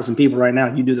 5,000 people right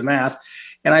now. You do the math.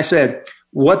 And I said,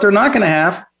 what they're not going to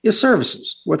have is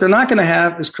services. What they're not going to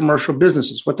have is commercial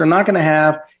businesses. What they're not going to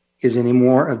have is any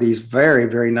more of these very,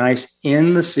 very nice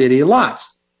in the city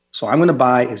lots. So I'm going to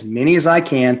buy as many as I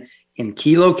can in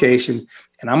key locations,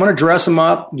 and I'm going to dress them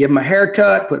up, give them a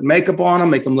haircut, put makeup on them,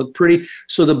 make them look pretty.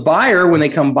 So the buyer, when they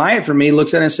come buy it from me,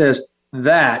 looks at it and says,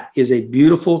 that is a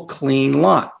beautiful, clean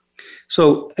lot.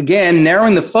 So again,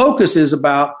 narrowing the focus is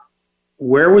about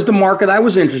where was the market I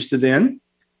was interested in,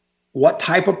 what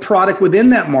type of product within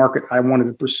that market I wanted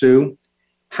to pursue,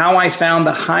 how I found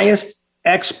the highest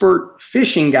expert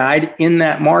fishing guide in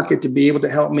that market to be able to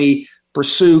help me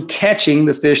pursue catching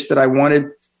the fish that I wanted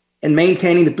and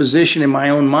maintaining the position in my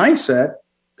own mindset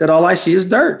that all I see is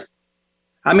dirt.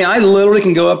 I mean, I literally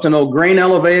can go up to an old grain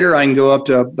elevator. I can go up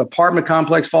to the apartment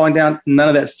complex falling down. None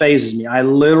of that phases me. I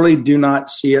literally do not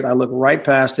see it. I look right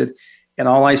past it. And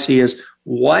all I see is,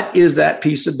 what is that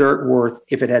piece of dirt worth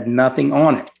if it had nothing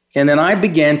on it? And then I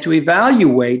began to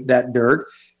evaluate that dirt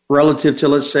relative to,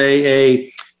 let's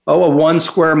say, a 1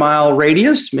 square mile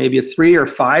radius, maybe a 3 or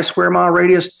 5 square mile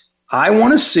radius. I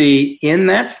want to see in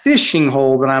that fishing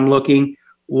hole that I'm looking,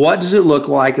 what does it look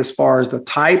like as far as the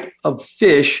type of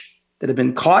fish that have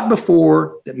been caught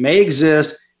before, that may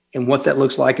exist, and what that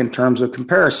looks like in terms of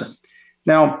comparison.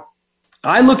 Now,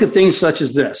 I look at things such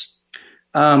as this.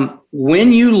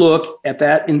 When you look at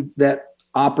that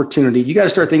opportunity, you got to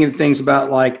start thinking of things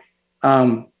about like,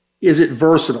 is it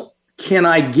versatile? Can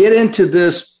I get into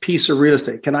this piece of real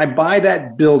estate? Can I buy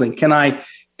that building? Can I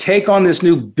take on this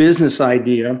new business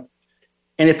idea?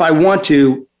 And if I want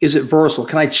to, is it versatile?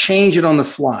 Can I change it on the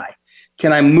fly?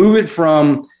 Can I move it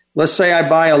from, let's say I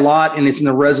buy a lot and it's in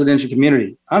a residential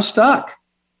community. I'm stuck.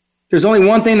 There's only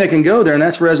one thing that can go there, and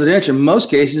that's residential. In most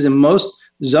cases, in most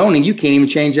zoning, you can't even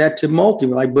change that to multi,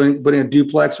 like putting a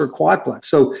duplex or quadplex.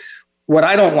 So what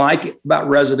I don't like about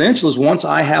residential is once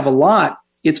I have a lot,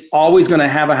 it's always going to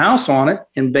have a house on it.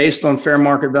 And based on fair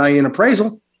market value and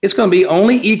appraisal, it's going to be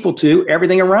only equal to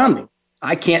everything around me.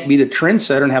 I can't be the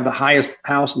trendsetter and have the highest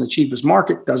house in the cheapest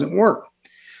market. It doesn't work.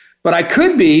 But I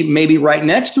could be maybe right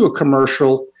next to a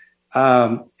commercial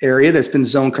area that's been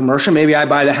zoned commercial. Maybe I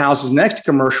buy the houses next to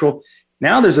commercial.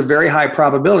 Now there's a very high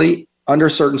probability under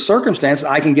certain circumstances,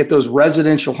 I can get those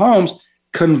residential homes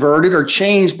converted or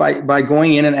changed by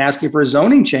going in and asking for a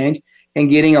zoning change and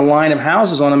getting a line of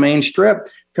houses on a main strip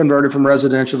converted from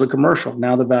residential to commercial.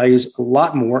 Now the value is a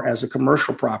lot more as a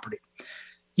commercial property.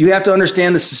 You have to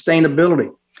understand the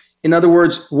sustainability. In other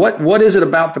words, what is it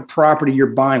about the property you're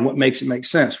buying? What makes it make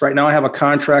sense? Right now I have a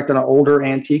contract on an older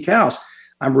antique house.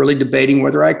 I'm really debating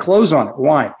whether I close on it.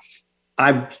 Why?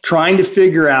 I'm trying to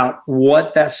figure out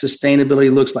what that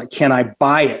sustainability looks like. Can I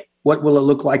buy it? What will it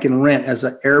look like in rent as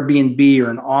an Airbnb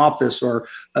or an office or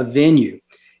a venue?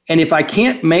 And if I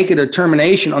can't make a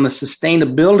determination on the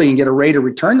sustainability and get a rate of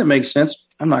return that makes sense,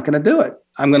 I'm not going to do it.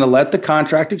 I'm going to let the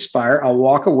contract expire. I'll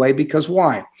walk away because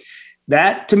why?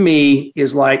 That to me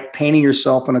is like painting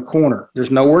yourself in a corner. There's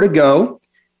nowhere to go.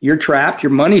 You're trapped.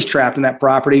 Your money's trapped in that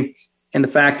property. And the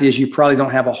fact is you probably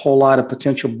don't have a whole lot of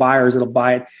potential buyers that'll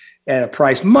buy it at a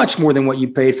price much more than what you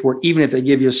paid for it, even if they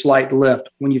give you a slight lift.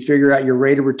 When you figure out your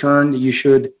rate of return that you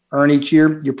should earn each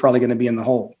year, you're probably going to be in the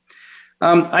hole.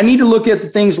 I need to look at the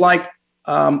things like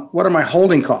what are my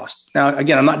holding costs? Now,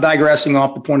 again, I'm not digressing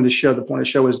off the point of the show. The point of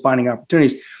the show is finding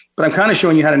opportunities, but I'm kind of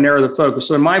showing you how to narrow the focus.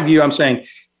 So in my view, I'm saying,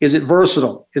 is it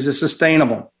versatile? Is it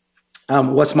sustainable?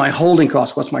 What's my holding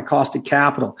cost? What's my cost of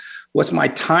capital? What's my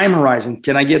time horizon?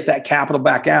 Can I get that capital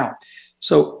back out?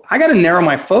 So I got to narrow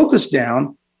my focus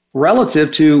down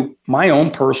relative to my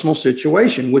own personal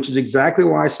situation, which is exactly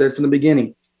why I said from the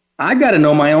beginning, I got to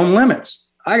know my own limits.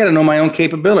 I got to know my own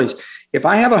capabilities. If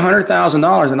I have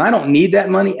 $100,000 and I don't need that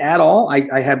money at all,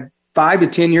 I have 5 to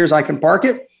 10 years I can park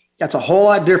it. That's a whole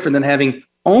lot different than having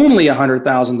only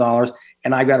 $100,000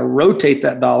 and I've got to rotate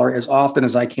that dollar as often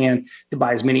as I can to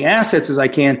buy as many assets as I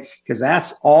can, because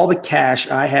that's all the cash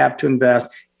I have to invest,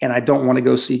 and I don't want to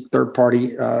go seek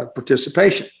third-party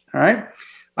participation. All right.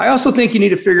 I also think you need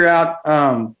to figure out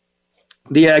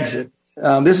the exit.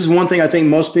 This is one thing I think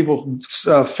most people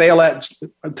fail at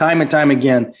time and time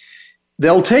again.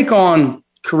 They'll take on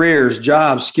careers,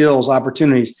 jobs, skills,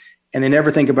 opportunities, and they never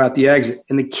think about the exit.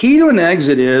 And the key to an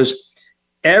exit is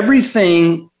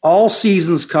everything, all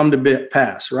seasons come to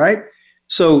pass, right?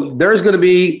 So there's going to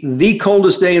be the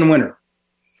coldest day in winter.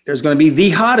 There's going to be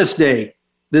the hottest day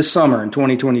this summer in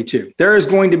 2022. There is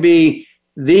going to be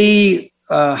the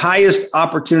highest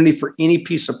opportunity for any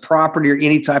piece of property or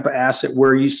any type of asset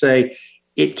where you say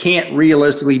it can't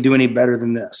realistically do any better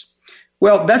than this.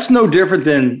 Well, that's no different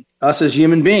than us as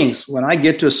human beings. When I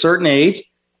get to a certain age,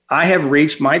 I have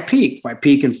reached my peak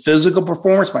in physical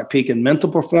performance, my peak in mental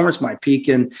performance, my peak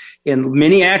in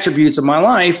many attributes of my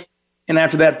life. And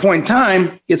after that point in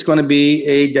time, it's going to be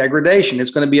a degradation.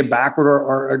 It's going to be a backward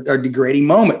or a degrading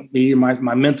moment.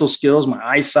 My mental skills, my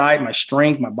eyesight, my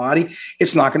strength, my body,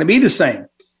 it's not going to be the same.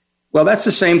 Well, that's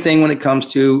the same thing when it comes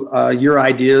to your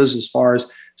ideas as far as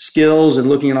skills and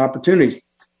looking at opportunities.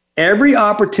 Every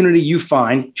opportunity you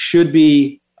find should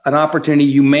be an opportunity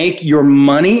you make your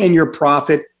money and your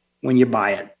profit when you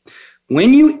buy it.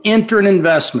 When you enter an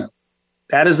investment,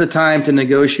 that is the time to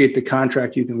negotiate the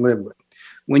contract you can live with.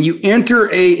 When you enter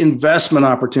an investment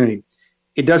opportunity,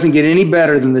 it doesn't get any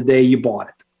better than the day you bought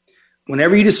it.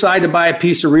 Whenever you decide to buy a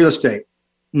piece of real estate,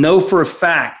 know for a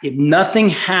fact, if nothing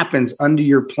happens under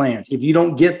your plans, if you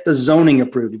don't get the zoning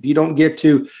approved, if you don't get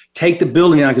to take the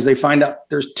building down because they find out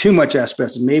there's too much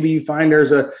asbestos, maybe you find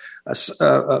there's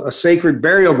a sacred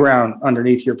burial ground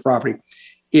underneath your property.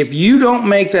 If you don't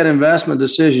make that investment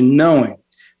decision knowing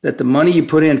that the money you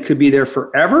put in could be there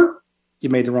forever, you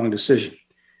made the wrong decision,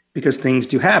 because things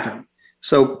do happen.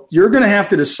 So you're going to have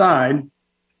to decide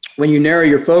when you narrow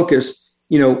your focus,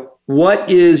 what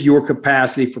is your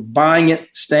capacity for buying it,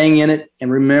 staying in it?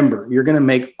 And remember, you're going to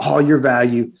make all your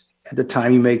value at the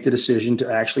time you make the decision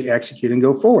to actually execute and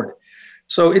go forward.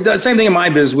 So it does the same thing in my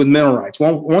business with mineral rights.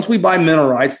 Well, once we buy mineral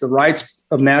rights, the rights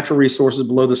of natural resources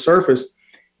below the surface,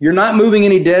 you're not moving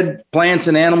any dead plants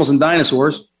and animals and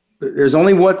dinosaurs. There's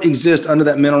only what exists under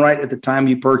that mineral right at the time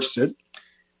you purchase it.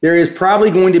 There is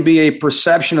probably going to be a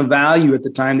perception of value at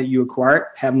the time that you acquire it.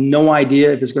 Have no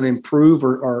idea if it's going to improve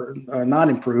or not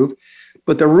improve.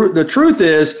 But the truth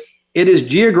is, it is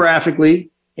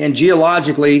geographically and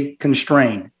geologically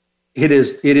constrained. It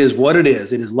is what it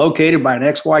is. It is located by an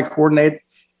XY coordinate.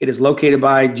 It is located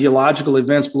by geological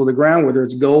events below the ground, whether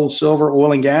it's gold, silver,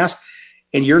 oil, and gas,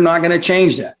 and you're not going to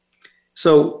change that.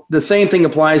 So the same thing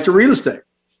applies to real estate.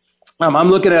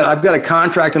 I'm looking at, I've got a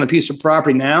contract on a piece of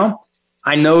property now.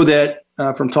 I know that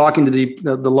from talking to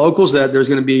the locals that there's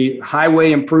going to be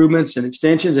highway improvements and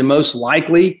extensions, and most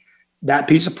likely that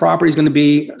piece of property is going to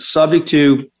be subject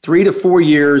to 3 to 4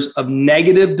 years of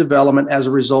negative development as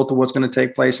a result of what's going to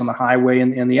take place on the highway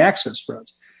and the access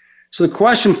roads. So the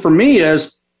question for me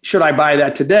is, should I buy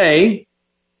that today,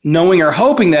 knowing or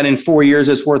hoping that in 4 years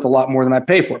it's worth a lot more than I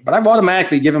pay for it? But I've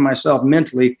automatically given myself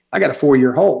mentally, I got a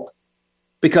 4-year hold,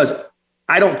 because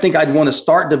I don't think I'd want to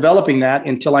start developing that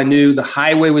until I knew the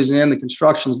highway was in, the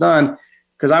construction's done,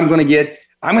 because I'm going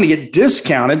to get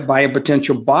discounted by a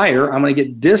potential buyer. I'm going to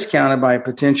get discounted by a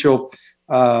potential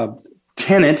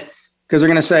tenant, because they're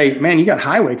going to say, man, you got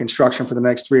highway construction for the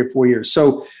next 3 or 4 years.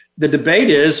 So the debate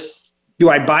is, do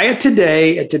I buy it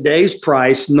today at today's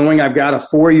price, knowing I've got a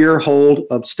 4-year hold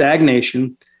of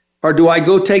stagnation, or do I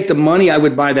go take the money I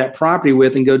would buy that property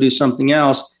with and go do something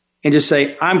else and just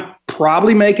say, I'm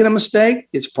probably making a mistake.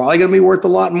 It's probably going to be worth a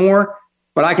lot more,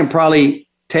 but I can probably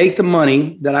take the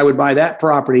money that I would buy that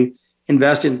property,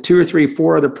 invest in 2 or 3,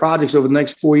 4 other projects over the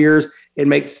next 4 years, and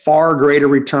make far greater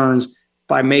returns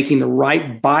by making the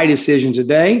right buy decision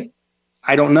today.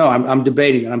 I don't know. I'm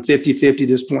debating it. I'm 50-50 at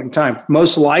this point in time.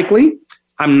 Most likely,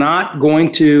 I'm not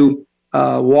going to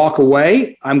walk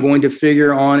away. I'm going to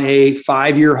figure on a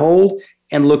 5-year hold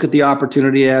and look at the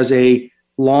opportunity as a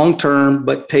long-term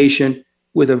but patient,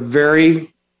 with a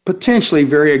potentially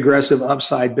very aggressive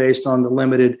upside based on the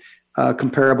limited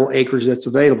comparable acreage that's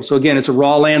available. So again, it's a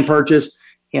raw land purchase,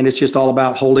 and it's just all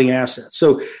about holding assets.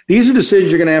 So these are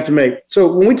decisions you're going to have to make.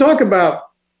 So when we talk about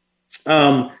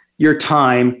your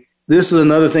time, this is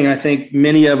another thing I think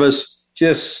many of us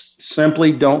just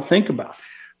simply don't think about.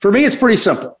 For me, it's pretty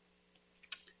simple.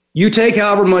 You take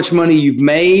however much money you've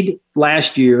made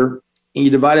last year and you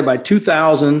divide it by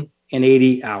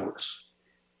 2,080 hours.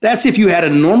 That's if you had a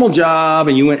normal job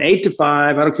and you went 8 to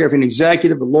 5. I don't care if you're an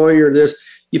executive, a lawyer, or this.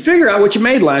 You figure out what you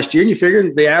made last year, and you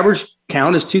figure the average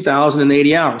count is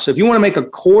 2,080 hours. So if you want to make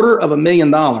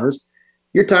 $250,000,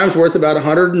 your time's worth about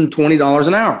 $120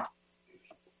 an hour.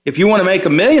 If you want to make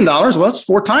 $1 million, well, it's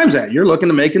 4 times that. You're looking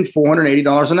to making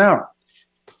 $480 an hour.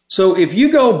 So if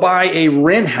you go buy a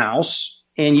rent house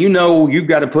and you know you've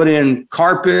got to put in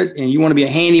carpet and you want to be a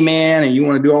handyman and you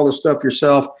want to do all this stuff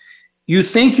yourself, you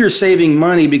think you're saving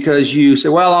money because you say,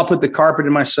 well, I'll put the carpet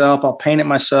in myself, I'll paint it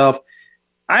myself.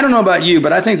 I don't know about you,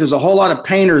 but I think there's a whole lot of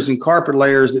painters and carpet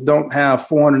layers that don't have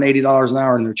 $480 an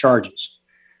hour in their charges.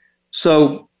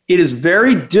 So it is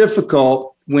very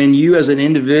difficult when you as an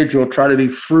individual try to be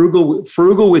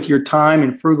frugal with your time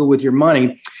and frugal with your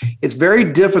money. It's very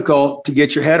difficult to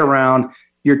get your head around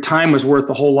your time is worth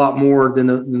a whole lot more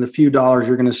than the few dollars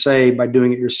you're going to save by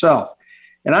doing it yourself.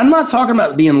 And I'm not talking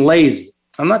about being lazy.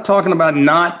 I'm not talking about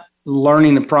not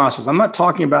learning the process. I'm not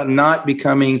talking about not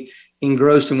becoming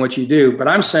engrossed in what you do, but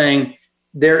I'm saying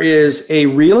there is a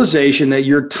realization that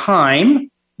your time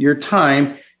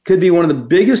could be one of the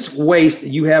biggest wastes that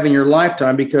you have in your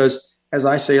lifetime, because as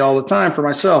I say all the time for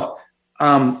myself,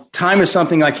 time is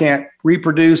something I can't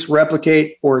reproduce,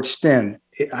 replicate, or extend.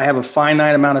 I have a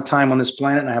finite amount of time on this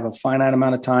planet, and I have a finite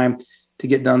amount of time to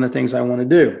get done the things I want to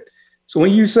do. So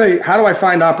when you say, how do I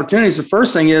find opportunities? The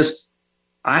first thing is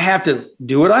I have to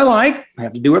do what I like. I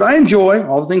have to do what I enjoy,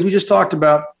 all the things we just talked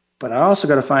about. But I also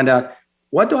got to find out,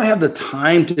 what do I have the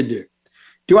time to do?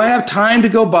 Do I have time to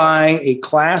go buy a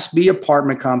Class B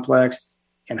apartment complex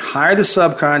and hire the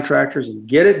subcontractors and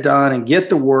get it done and get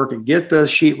the work and get the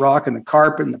sheetrock and the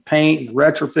carpet and the paint and the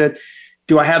retrofit?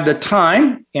 Do I have the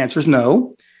time? Answer is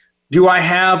no. Do I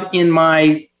have in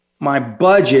my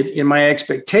budget, in my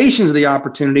expectations of the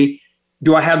opportunity,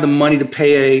 do I have the money to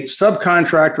pay a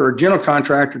subcontractor or a general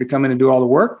contractor to come in and do all the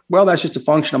work? Well, that's just a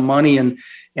function of money and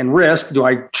risk. Do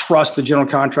I trust the general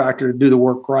contractor to do the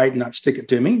work right and not stick it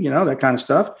to me? You know, that kind of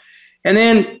stuff. And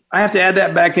then I have to add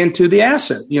that back into the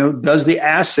asset. Does the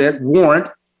asset warrant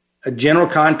a general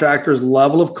contractor's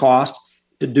level of cost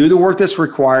to do the work that's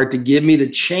required to give me the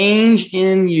change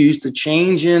in use, the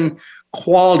change in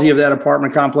quality of that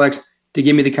apartment complex to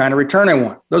give me the kind of return I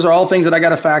want? Those are all things that I got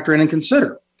to factor in and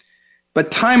consider.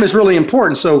 But time is really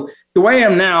important. So the way I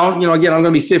am now, again, I'm going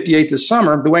to be 58 this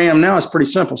summer. The way I am now is pretty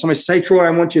simple. Somebody says, hey, Troy,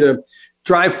 I want you to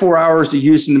drive 4 hours to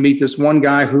Houston to meet this one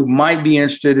guy who might be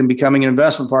interested in becoming an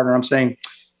investment partner. I'm saying,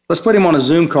 let's put him on a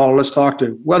Zoom call. Let's talk to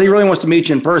him. Well, he really wants to meet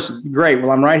you in person. Great.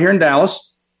 Well, I'm right here in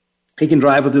Dallas. He can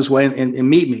drive with this way and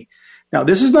meet me. Now,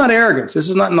 this is not arrogance. This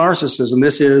is not narcissism.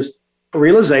 This is a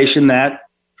realization that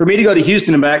for me to go to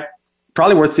Houston and back,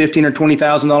 probably worth $15,000 or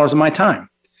 $20,000 of my time.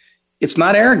 It's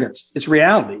not arrogance. It's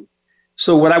reality.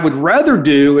 So what I would rather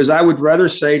do is I would rather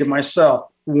say to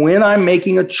myself, when I'm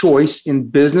making a choice in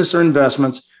business or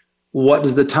investments, what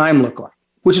does the time look like?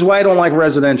 Which is why I don't like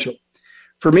residential.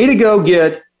 For me to go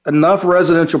get enough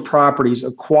residential properties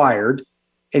acquired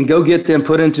and go get them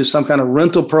put into some kind of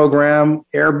rental program,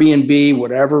 Airbnb,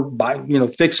 whatever,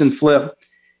 fix and flip,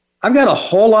 I've got a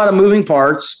whole lot of moving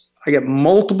parts. I got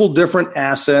multiple different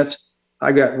assets.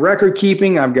 I've got record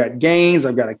keeping. I've got gains.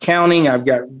 I've got accounting. I've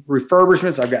got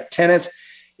refurbishments. I've got tenants.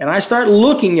 And I start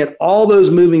looking at all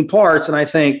those moving parts and I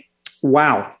think,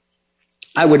 wow,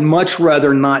 I would much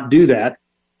rather not do that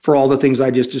for all the things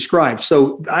I just described.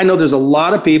 So I know there's a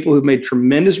lot of people who've made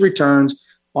tremendous returns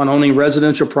on owning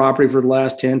residential property for the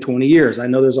last 10, 20 years. I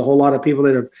know there's a whole lot of people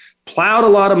that have plowed a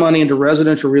lot of money into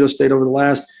residential real estate over the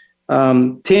last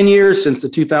 10 years since the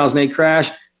 2008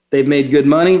 crash. They've made good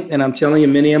money, and I'm telling you,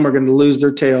 many of them are going to lose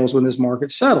their tails when this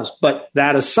market settles. But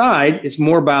that aside, it's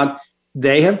more about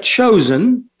they have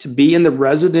chosen to be in the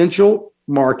residential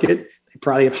market. They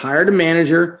probably have hired a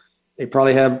manager. They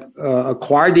probably have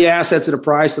acquired the assets at a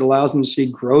price that allows them to see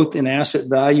growth in asset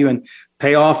value and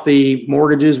pay off the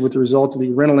mortgages with the result of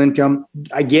the rental income.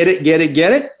 I get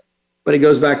it. But it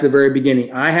goes back to the very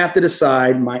beginning. I have to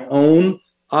decide my own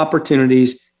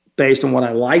opportunities based on what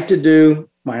I like to do,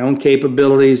 my own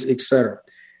capabilities, et cetera.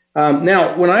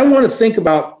 Now, when I want to think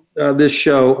about this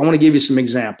show, I want to give you some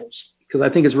examples because I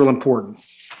think it's real important.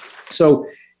 So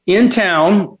in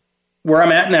town where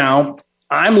I'm at now,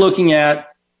 I'm looking at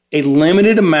a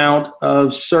limited amount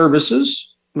of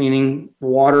services, meaning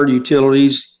water,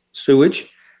 utilities, sewage.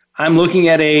 I'm looking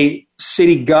at a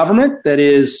city government that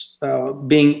is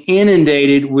being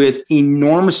inundated with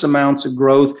enormous amounts of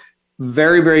growth,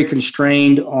 very, very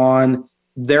constrained on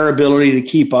their ability to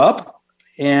keep up.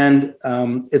 And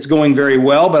it's going very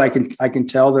well, but I can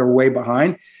tell they're way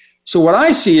behind. So what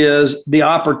I see is the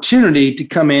opportunity to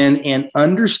come in and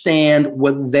understand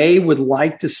what they would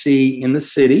like to see in the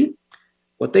city,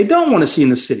 what they don't want to see in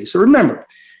the city. So remember,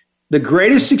 the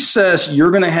greatest success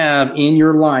you're going to have in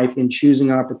your life in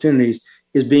choosing opportunities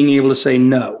is being able to say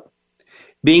no,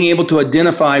 being able to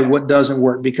identify what doesn't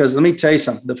work. Because let me tell you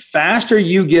something, the faster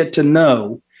you get to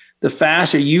know, the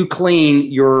faster you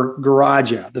clean your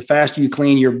garage out, the faster you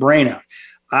clean your brain out.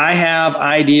 I have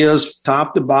ideas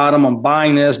top to bottom. I'm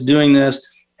buying this, doing this,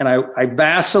 and I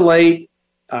vacillate.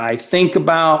 I think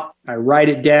about, I write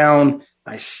it down.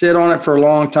 I sit on it for a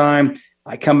long time.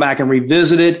 I come back and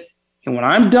revisit it. And when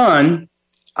I'm done,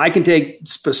 I can take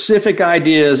specific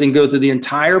ideas and go through the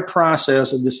entire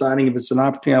process of deciding if it's an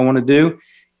opportunity I want to do.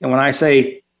 And when I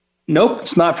say, nope,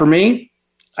 it's not for me,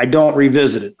 I don't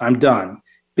revisit it. I'm done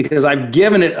because I've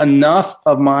given it enough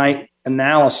of my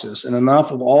analysis and enough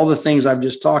of all the things I've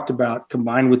just talked about,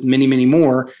 combined with many, many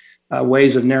more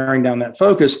ways of narrowing down that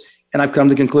focus. And I've come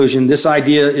to the conclusion, this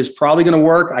idea is probably going to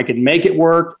work. I can make it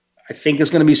work. I think it's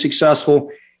going to be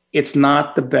successful. It's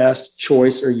not the best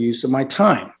choice or use of my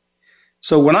time.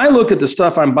 So when I look at the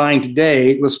stuff I'm buying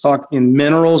today, let's talk in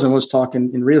minerals and let's talk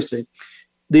in real estate.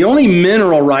 The only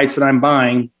mineral rights that I'm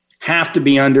buying have to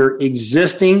be under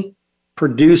existing,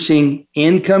 producing,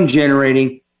 income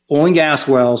generating oil and gas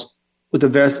wells with the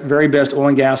very best oil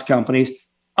and gas companies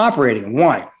operating.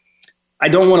 Why? I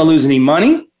don't want to lose any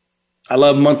money. I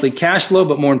love monthly cash flow,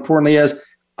 but more importantly is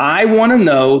I want to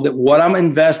know that what I'm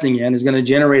investing in is going to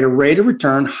generate a rate of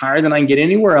return higher than I can get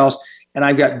anywhere else. And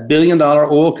I've got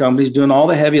billion-dollar oil companies doing all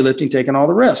the heavy lifting, taking all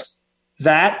the risk.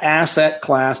 That asset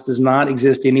class does not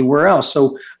exist anywhere else.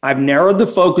 So I've narrowed the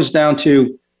focus down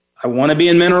to, I want to be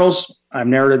in minerals. I've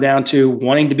narrowed it down to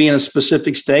wanting to be in a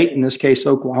specific state, in this case,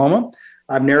 Oklahoma.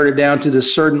 I've narrowed it down to the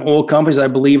certain oil companies I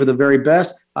believe are the very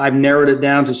best. I've narrowed it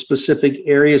down to specific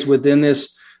areas within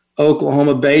this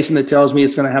Oklahoma basin that tells me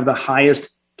it's going to have the highest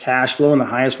cash flow and the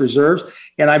highest reserves.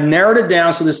 And I've narrowed it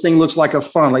down so this thing looks like a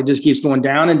funnel. It just keeps going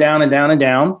down and down and down and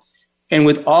down. And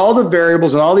with all the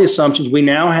variables and all the assumptions, we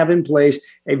now have in place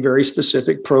a very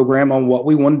specific program on what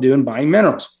we want to do in buying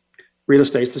minerals. Real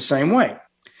estate's the same way.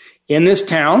 In this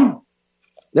town,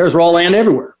 there's raw land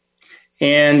everywhere.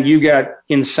 And you got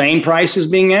insane prices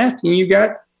being asked, and you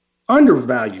got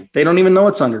undervalued. They don't even know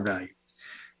it's undervalued.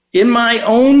 In my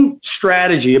own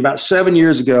strategy about 7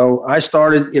 years ago, I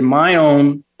started in my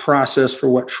own process for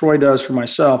what Troy does for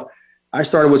myself. I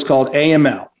started what's called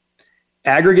AML,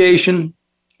 aggregation,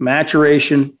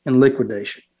 maturation, and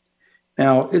liquidation.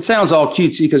 Now, it sounds all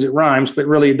cutesy because it rhymes, but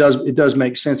really it does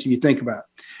make sense if you think about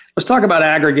it. Let's talk about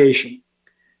aggregation.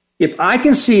 If I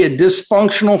can see a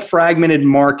dysfunctional, fragmented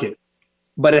market,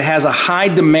 but it has a high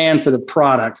demand for the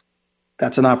product,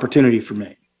 that's an opportunity for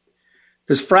me.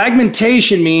 Because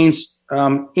fragmentation means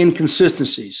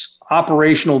inconsistencies,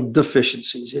 operational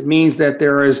deficiencies. It means that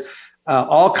there is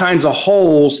all kinds of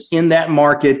holes in that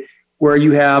market where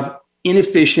you have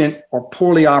inefficient or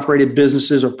poorly operated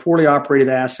businesses or poorly operated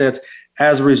assets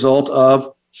as a result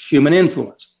of human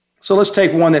influence. So let's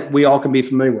take one that we all can be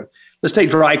familiar with. Let's take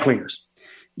dry cleaners.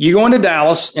 You go into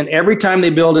Dallas, and every time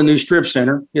they build a new strip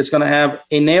center, it's going to have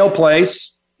a nail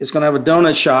place, it's going to have a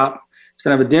donut shop, it's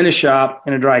going to have a dentist shop,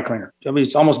 and a dry cleaner. I mean,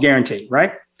 it's almost guaranteed,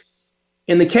 right?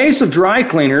 In the case of dry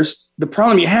cleaners, the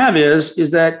problem you have is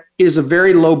that it is a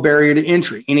very low barrier to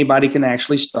entry. Anybody can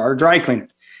actually start a dry cleaner.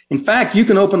 In fact, you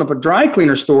can open up a dry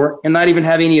cleaner store and not even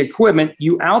have any equipment.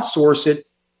 You outsource it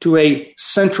to a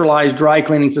centralized dry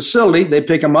cleaning facility. They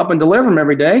pick them up and deliver them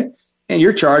every day, and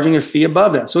you're charging a fee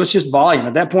above that. So it's just volume.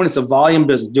 At that point, it's a volume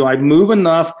business. Do I move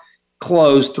enough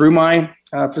clothes through my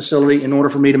facility in order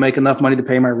for me to make enough money to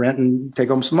pay my rent and take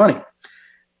home some money?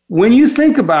 When you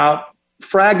think about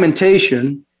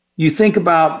fragmentation, you think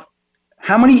about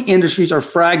how many industries are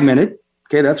fragmented.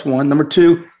 Okay, that's one. Number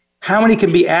two, how many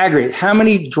can be aggregated? How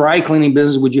many dry cleaning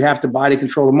businesses would you have to buy to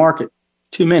control the market?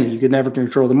 Too many. You could never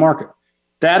control the market.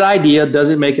 That idea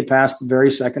doesn't make it past the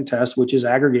very second test, which is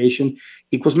aggregation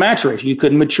equals maturation. You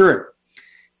couldn't mature it.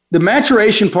 The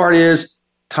maturation part is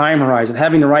time horizon,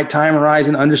 having the right time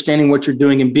horizon, understanding what you're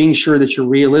doing, and being sure that you're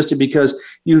realistic, because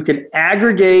you can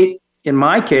aggregate, in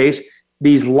my case,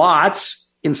 these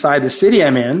lots inside the city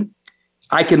I'm in.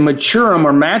 I can mature them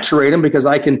or maturate them because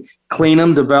I can clean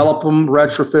them, develop them,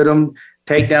 retrofit them,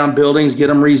 take down buildings, get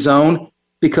them rezoned.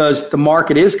 Because the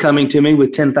market is coming to me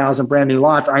with 10,000 brand new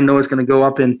lots, I know it's going to go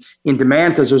up in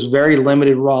demand because there's very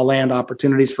limited raw land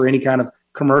opportunities for any kind of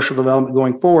commercial development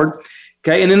going forward.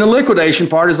 Okay, and then the liquidation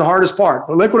part is the hardest part.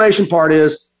 The liquidation part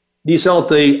is, do you sell at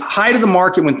the height of the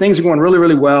market when things are going really,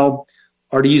 really well,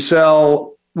 or do you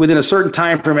sell within a certain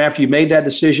time frame after you made that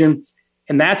decision?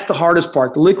 And that's the hardest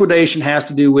part. The liquidation has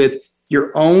to do with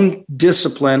your own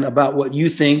discipline about what you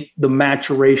think the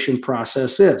maturation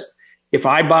process is. If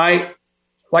I buy,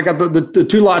 like the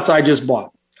two lots I just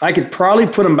bought, I could probably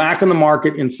put them back on the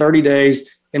market in 30 days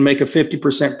and make a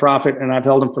 50% profit, and I've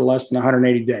held them for less than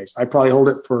 180 days. I'd probably hold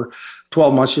it for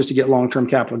 12 months just to get long-term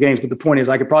capital gains. But the point is,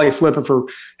 I could probably flip it for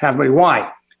half money.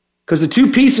 Why? Because the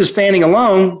two pieces standing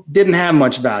alone didn't have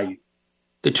much value.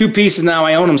 The two pieces now,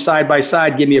 I own them side by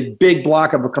side, give me a big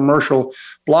block of a commercial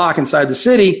block inside the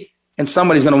city, and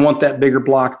somebody's going to want that bigger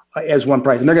block as one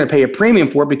price. And they're going to pay a premium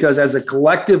for it because as a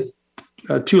collective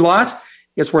two lots,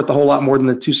 it's worth a whole lot more than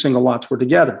the two single lots were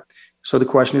together. So the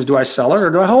question is, do I sell it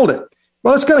or do I hold it?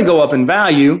 Well, it's going to go up in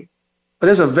value, but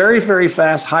there's a very, very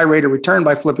fast, high rate of return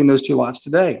by flipping those two lots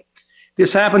today.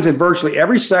 This happens in virtually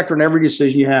every sector and every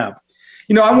decision you have.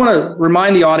 You know, I want to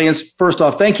remind the audience, first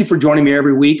off, thank you for joining me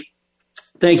every week.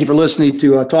 Thank you for listening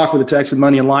to Talk with the Texan,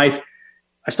 Money and Life.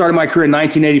 I started my career in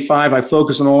 1985. I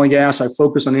focus on oil and gas. I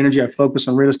focus on energy. I focus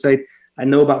on real estate. I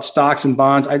know about stocks and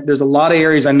bonds. There's a lot of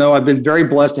areas I know. I've been very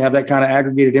blessed to have that kind of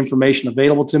aggregated information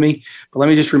available to me. But let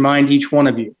me just remind each one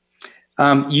of you,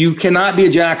 you cannot be a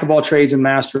jack of all trades and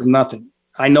master of nothing.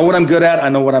 I know what I'm good at. I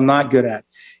know what I'm not good at.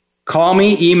 Call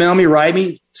me, email me, write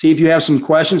me, see if you have some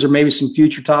questions or maybe some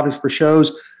future topics for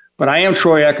shows. But I am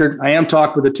Troy Eckert. I am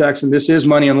Talk with the Texan. This is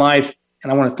Money and Life.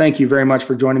 And I want to thank you very much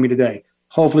for joining me today.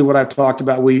 Hopefully what I've talked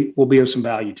about will be of some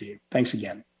value to you. Thanks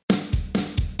again.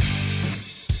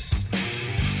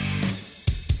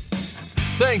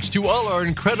 Thanks to all our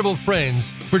incredible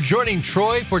friends for joining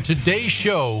Troy for today's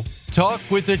show, Talk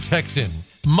with the Texan,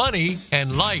 Money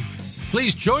and Life.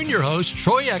 Please join your host,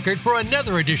 Troy Eckert, for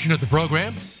another edition of the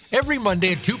program every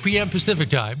Monday at 2 p.m. Pacific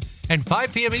Time and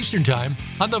 5 p.m. Eastern Time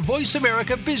on the Voice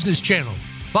America Business Channel.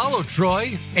 Follow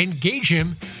Troy, engage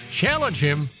him, challenge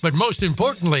him, but most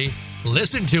importantly,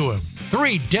 listen to him.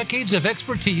 3 decades of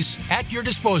expertise at your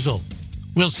disposal.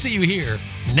 We'll see you here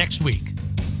next week.